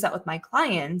I use that with my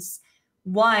clients,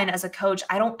 one, as a coach,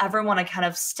 I don't ever want to kind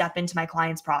of step into my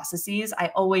clients' processes. I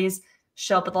always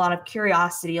show up with a lot of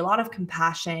curiosity, a lot of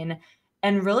compassion,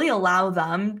 and really allow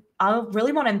them, I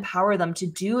really want to empower them to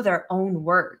do their own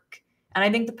work. And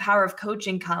I think the power of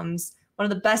coaching comes, one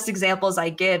of the best examples I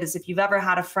give is if you've ever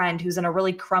had a friend who's in a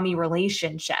really crummy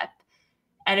relationship.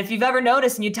 And if you've ever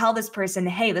noticed and you tell this person,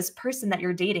 hey, this person that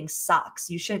you're dating sucks,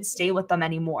 you shouldn't stay with them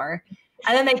anymore.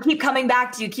 And then they keep coming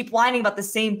back to you, keep whining about the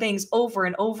same things over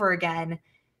and over again.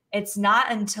 It's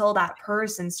not until that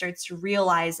person starts to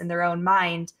realize in their own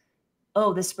mind,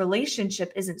 oh, this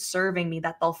relationship isn't serving me,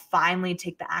 that they'll finally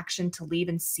take the action to leave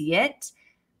and see it.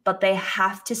 But they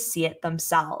have to see it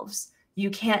themselves. You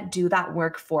can't do that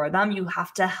work for them. You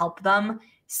have to help them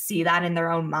see that in their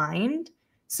own mind.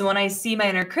 So when I see my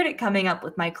inner critic coming up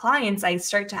with my clients, I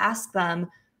start to ask them,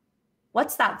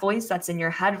 what's that voice that's in your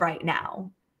head right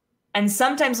now? And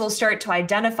sometimes they'll start to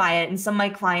identify it. And some of my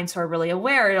clients who are really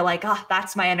aware are like, oh,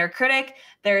 that's my inner critic.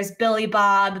 There's Billy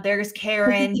Bob. There's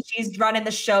Karen. She's running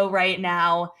the show right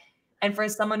now. And for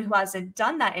someone who hasn't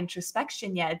done that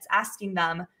introspection yet, it's asking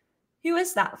them, who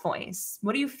is that voice?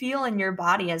 What do you feel in your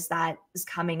body as that is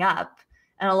coming up?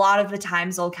 And a lot of the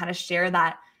times they'll kind of share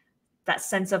that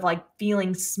sense of like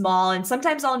feeling small. And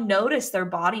sometimes I'll notice their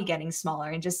body getting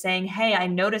smaller and just saying, hey, I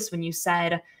noticed when you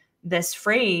said this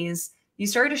phrase, you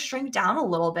started to shrink down a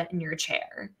little bit in your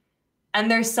chair.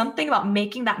 And there's something about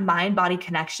making that mind-body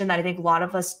connection that I think a lot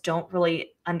of us don't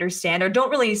really understand or don't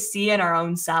really see in our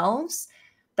own selves,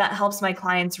 that helps my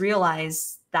clients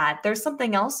realize that there's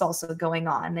something else also going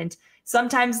on. And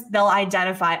sometimes they'll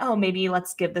identify, oh, maybe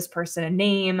let's give this person a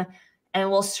name, and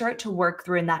we'll start to work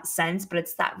through in that sense. But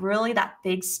it's that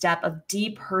big step of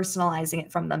depersonalizing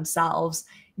it from themselves,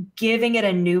 giving it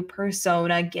a new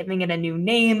persona, giving it a new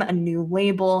name, a new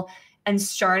label, and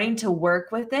starting to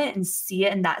work with it and see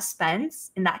it in that sense,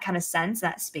 in that kind of sense,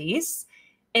 that space.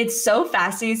 It's so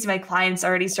fascinating to see my clients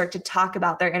already start to talk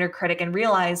about their inner critic and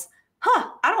realize,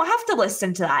 I don't have to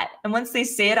listen to that. And once they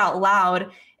say it out loud,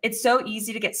 it's so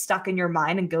easy to get stuck in your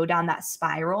mind and go down that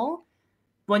spiral.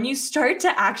 When you start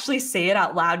to actually say it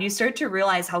out loud, you start to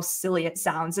realize how silly it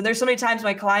sounds. And there's so many times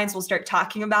my clients will start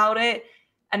talking about it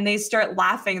and they start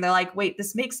laughing. They're like, wait,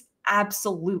 this makes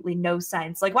absolutely no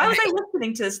sense. Like, why was I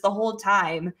listening to this the whole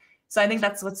time? So I think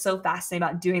that's what's so fascinating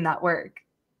about doing that work.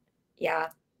 Yeah.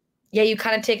 Yeah, you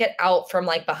kind of take it out from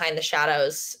like behind the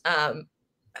shadows.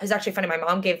 It's actually funny. My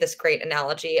mom gave this great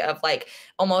analogy of like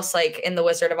almost like in The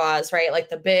Wizard of Oz, right? Like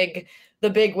the big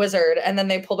wizard, and then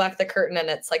they pull back the curtain and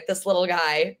it's like this little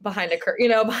guy behind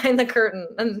behind the curtain.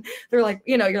 And they're like,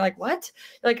 you're like, what?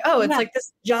 You're like, oh, it's like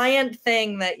this giant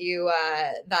thing that you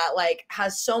that like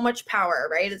has so much power,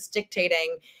 right? It's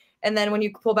dictating. And then when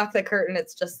you pull back the curtain,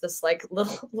 it's just this like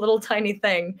little tiny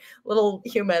thing, little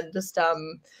human, just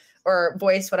or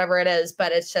voice, whatever it is.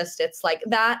 But it's like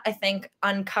that, I think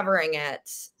uncovering it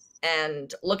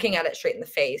and looking at it straight in the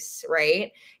face,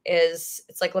 right? It's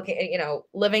like looking at,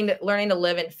 learning to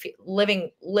live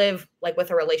and live like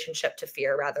with a relationship to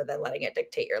fear rather than letting it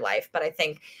dictate your life. But I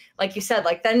think, like you said,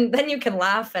 like then you can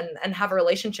laugh and have a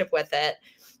relationship with it,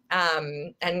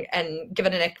 and give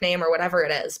it a nickname or whatever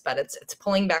it is. But it's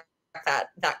pulling back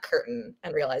that curtain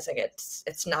and realizing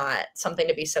it's not something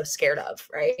to be so scared of,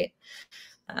 right?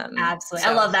 Absolutely.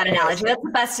 I love that analogy. That's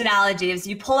the best analogy, is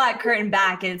you pull that curtain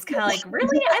back and it's kind of like,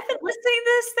 really? I've been listening to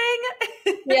this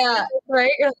thing? Yeah,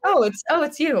 right. You're like,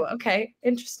 it's you. Okay,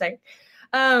 interesting.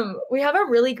 We have a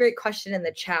really great question in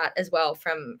the chat as well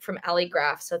from Ali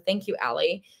Graff. So thank you,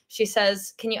 Ali. She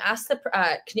says, can you ask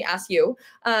you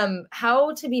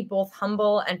how to be both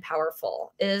humble and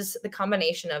powerful? Is the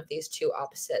combination of these two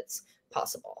opposites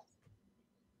possible?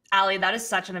 Ali, that is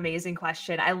such an amazing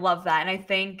question. I love that. And I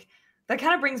think that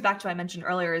kind of brings back to what I mentioned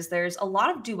earlier, is there's a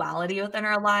lot of duality within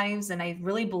our lives. And I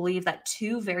really believe that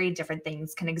two very different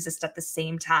things can exist at the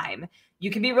same time. You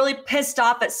can be really pissed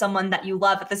off at someone that you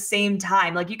love at the same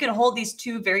time. Like, you can hold these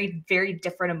two very, very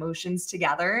different emotions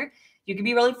together. You can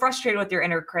be really frustrated with your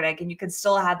inner critic, and you can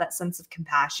still have that sense of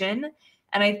compassion.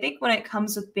 And I think when it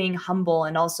comes with being humble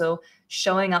and also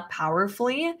showing up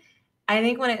powerfully, I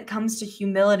think when it comes to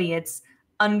humility, it's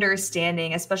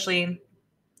understanding, especially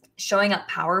showing up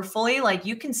powerfully, like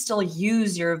you can still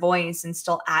use your voice and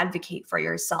still advocate for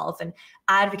yourself and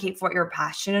advocate for what you're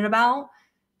passionate about.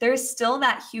 There's still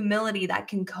that humility that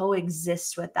can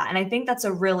coexist with that. And I think it's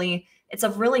a really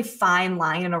fine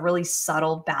line and a really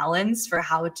subtle balance for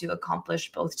how to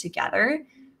accomplish both together.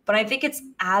 But I think it's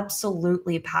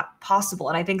absolutely possible.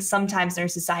 And I think sometimes in our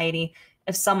society,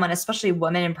 if someone, especially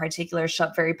women in particular, show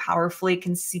up very powerfully,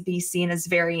 can be seen as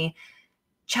very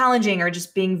challenging or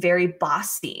just being very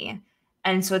bossy.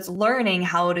 And so it's learning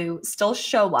how to still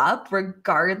show up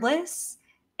regardless.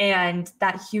 And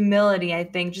that humility, I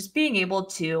think, just being able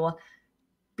to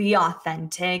be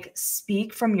authentic,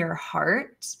 speak from your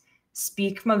heart,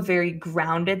 speak from a very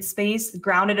grounded space.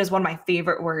 Grounded is one of my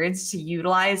favorite words to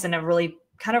utilize, and a really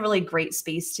great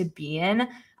space to be in.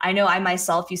 I know I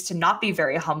myself used to not be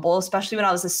very humble, especially when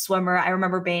I was a swimmer. I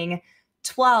remember being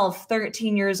 12,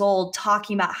 13 years old,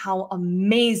 talking about how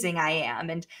amazing I am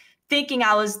and thinking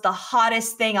I was the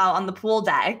hottest thing out on the pool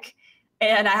deck.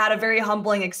 And I had a very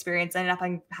humbling experience. I ended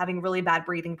up having really bad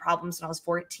breathing problems when I was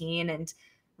 14 and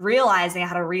realizing I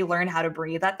had to relearn how to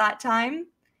breathe at that time.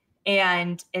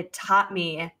 And it taught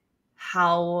me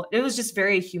how it was just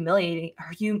very humiliating,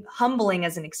 humbling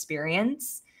as an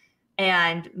experience.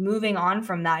 And moving on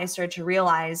from that, I started to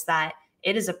realize that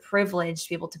it is a privilege to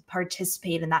be able to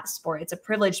participate in that sport. It's a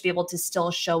privilege to be able to still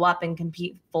show up and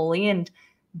compete fully and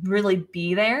really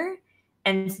be there.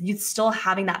 And you still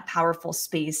having that powerful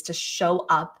space to show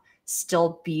up,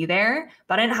 still be there.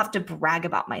 But I didn't have to brag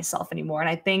about myself anymore. And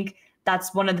I think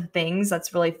that's one of the things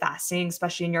that's really fascinating,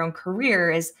 especially in your own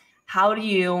career, is how do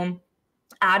you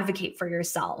advocate for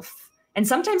yourself? And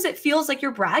sometimes it feels like you're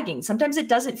bragging. Sometimes it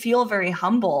doesn't feel very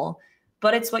humble.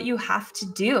 But it's what you have to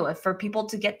do for people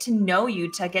to get to know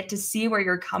you, to get to see where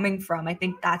you're coming from. I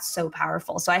think that's so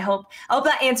powerful. So I hope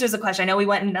that answers the question. I know we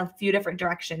went in a few different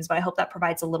directions, but I hope that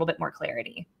provides a little bit more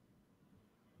clarity.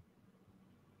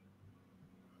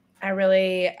 I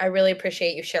really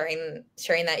appreciate you sharing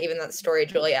that story,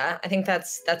 Julia. I think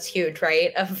that's huge,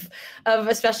 right? Of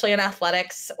especially in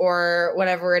athletics or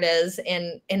whatever it is,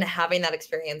 in having that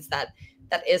experience that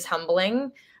is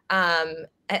humbling.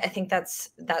 I think that's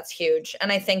huge. And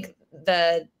I think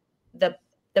the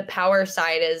power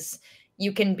side is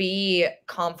you can be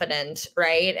confident,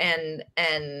 right?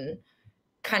 And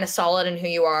kind of solid in who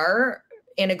you are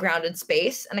in a grounded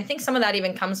space. And I think some of that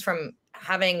even comes from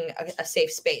having a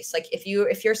safe space. Like if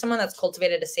you're someone that's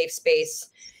cultivated a safe space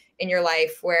in your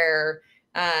life where,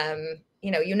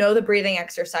 you know the breathing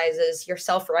exercises, you're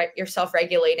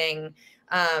self-regulating,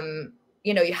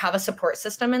 you have a support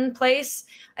system in place.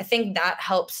 I think that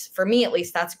helps, for me at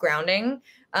least. That's grounding.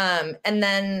 And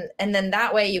then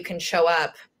that way you can show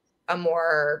up a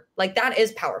more, like, that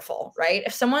is powerful, right?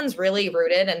 If someone's really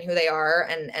rooted in who they are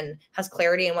and has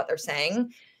clarity in what they're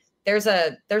saying, there's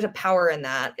a power in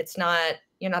that. It's not,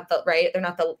 you're not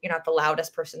the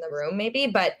loudest person in the room maybe,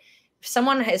 but if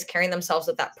someone is carrying themselves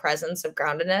with that presence of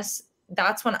groundedness,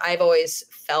 that's when I've always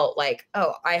felt like,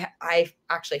 oh, I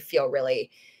actually feel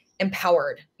really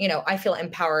empowered. I feel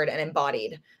empowered and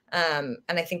embodied. And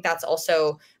I think that's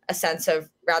also a sense of,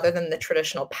 rather than the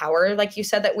traditional power, like you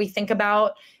said, that we think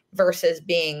about, versus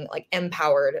being like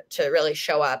empowered to really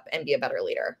show up and be a better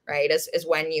leader, right? Is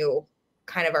when you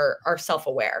kind of are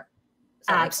self-aware.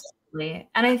 Absolutely.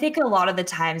 And I think a lot of the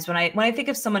times when I think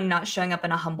of someone not showing up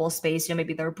in a humble space,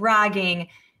 maybe they're bragging,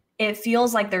 it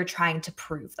feels like they're trying to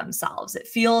prove themselves. It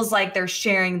feels like they're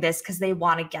sharing this because they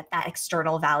want to get that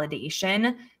external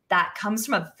validation that comes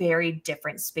from a very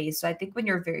different space. So I think when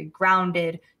you're very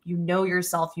grounded, you know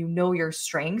yourself, you know your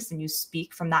strengths, and you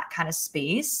speak from that kind of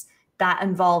space, that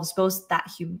involves both that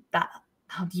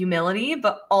humility,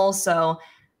 but also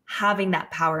having that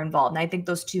power involved. And I think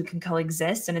those two can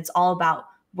coexist, and it's all about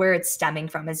where it's stemming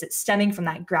from. Is it stemming from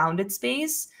that grounded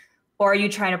space? Or are you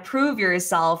trying to prove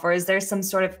yourself? Or is there some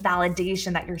sort of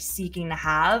validation that you're seeking to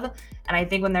have? And I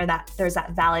think when there's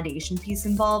that validation piece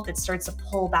involved, it starts to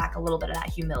pull back a little bit of that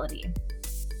humility.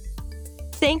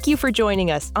 Thank you for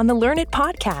joining us on the Learnit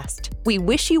podcast. We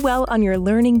wish you well on your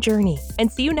learning journey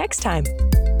and see you next time.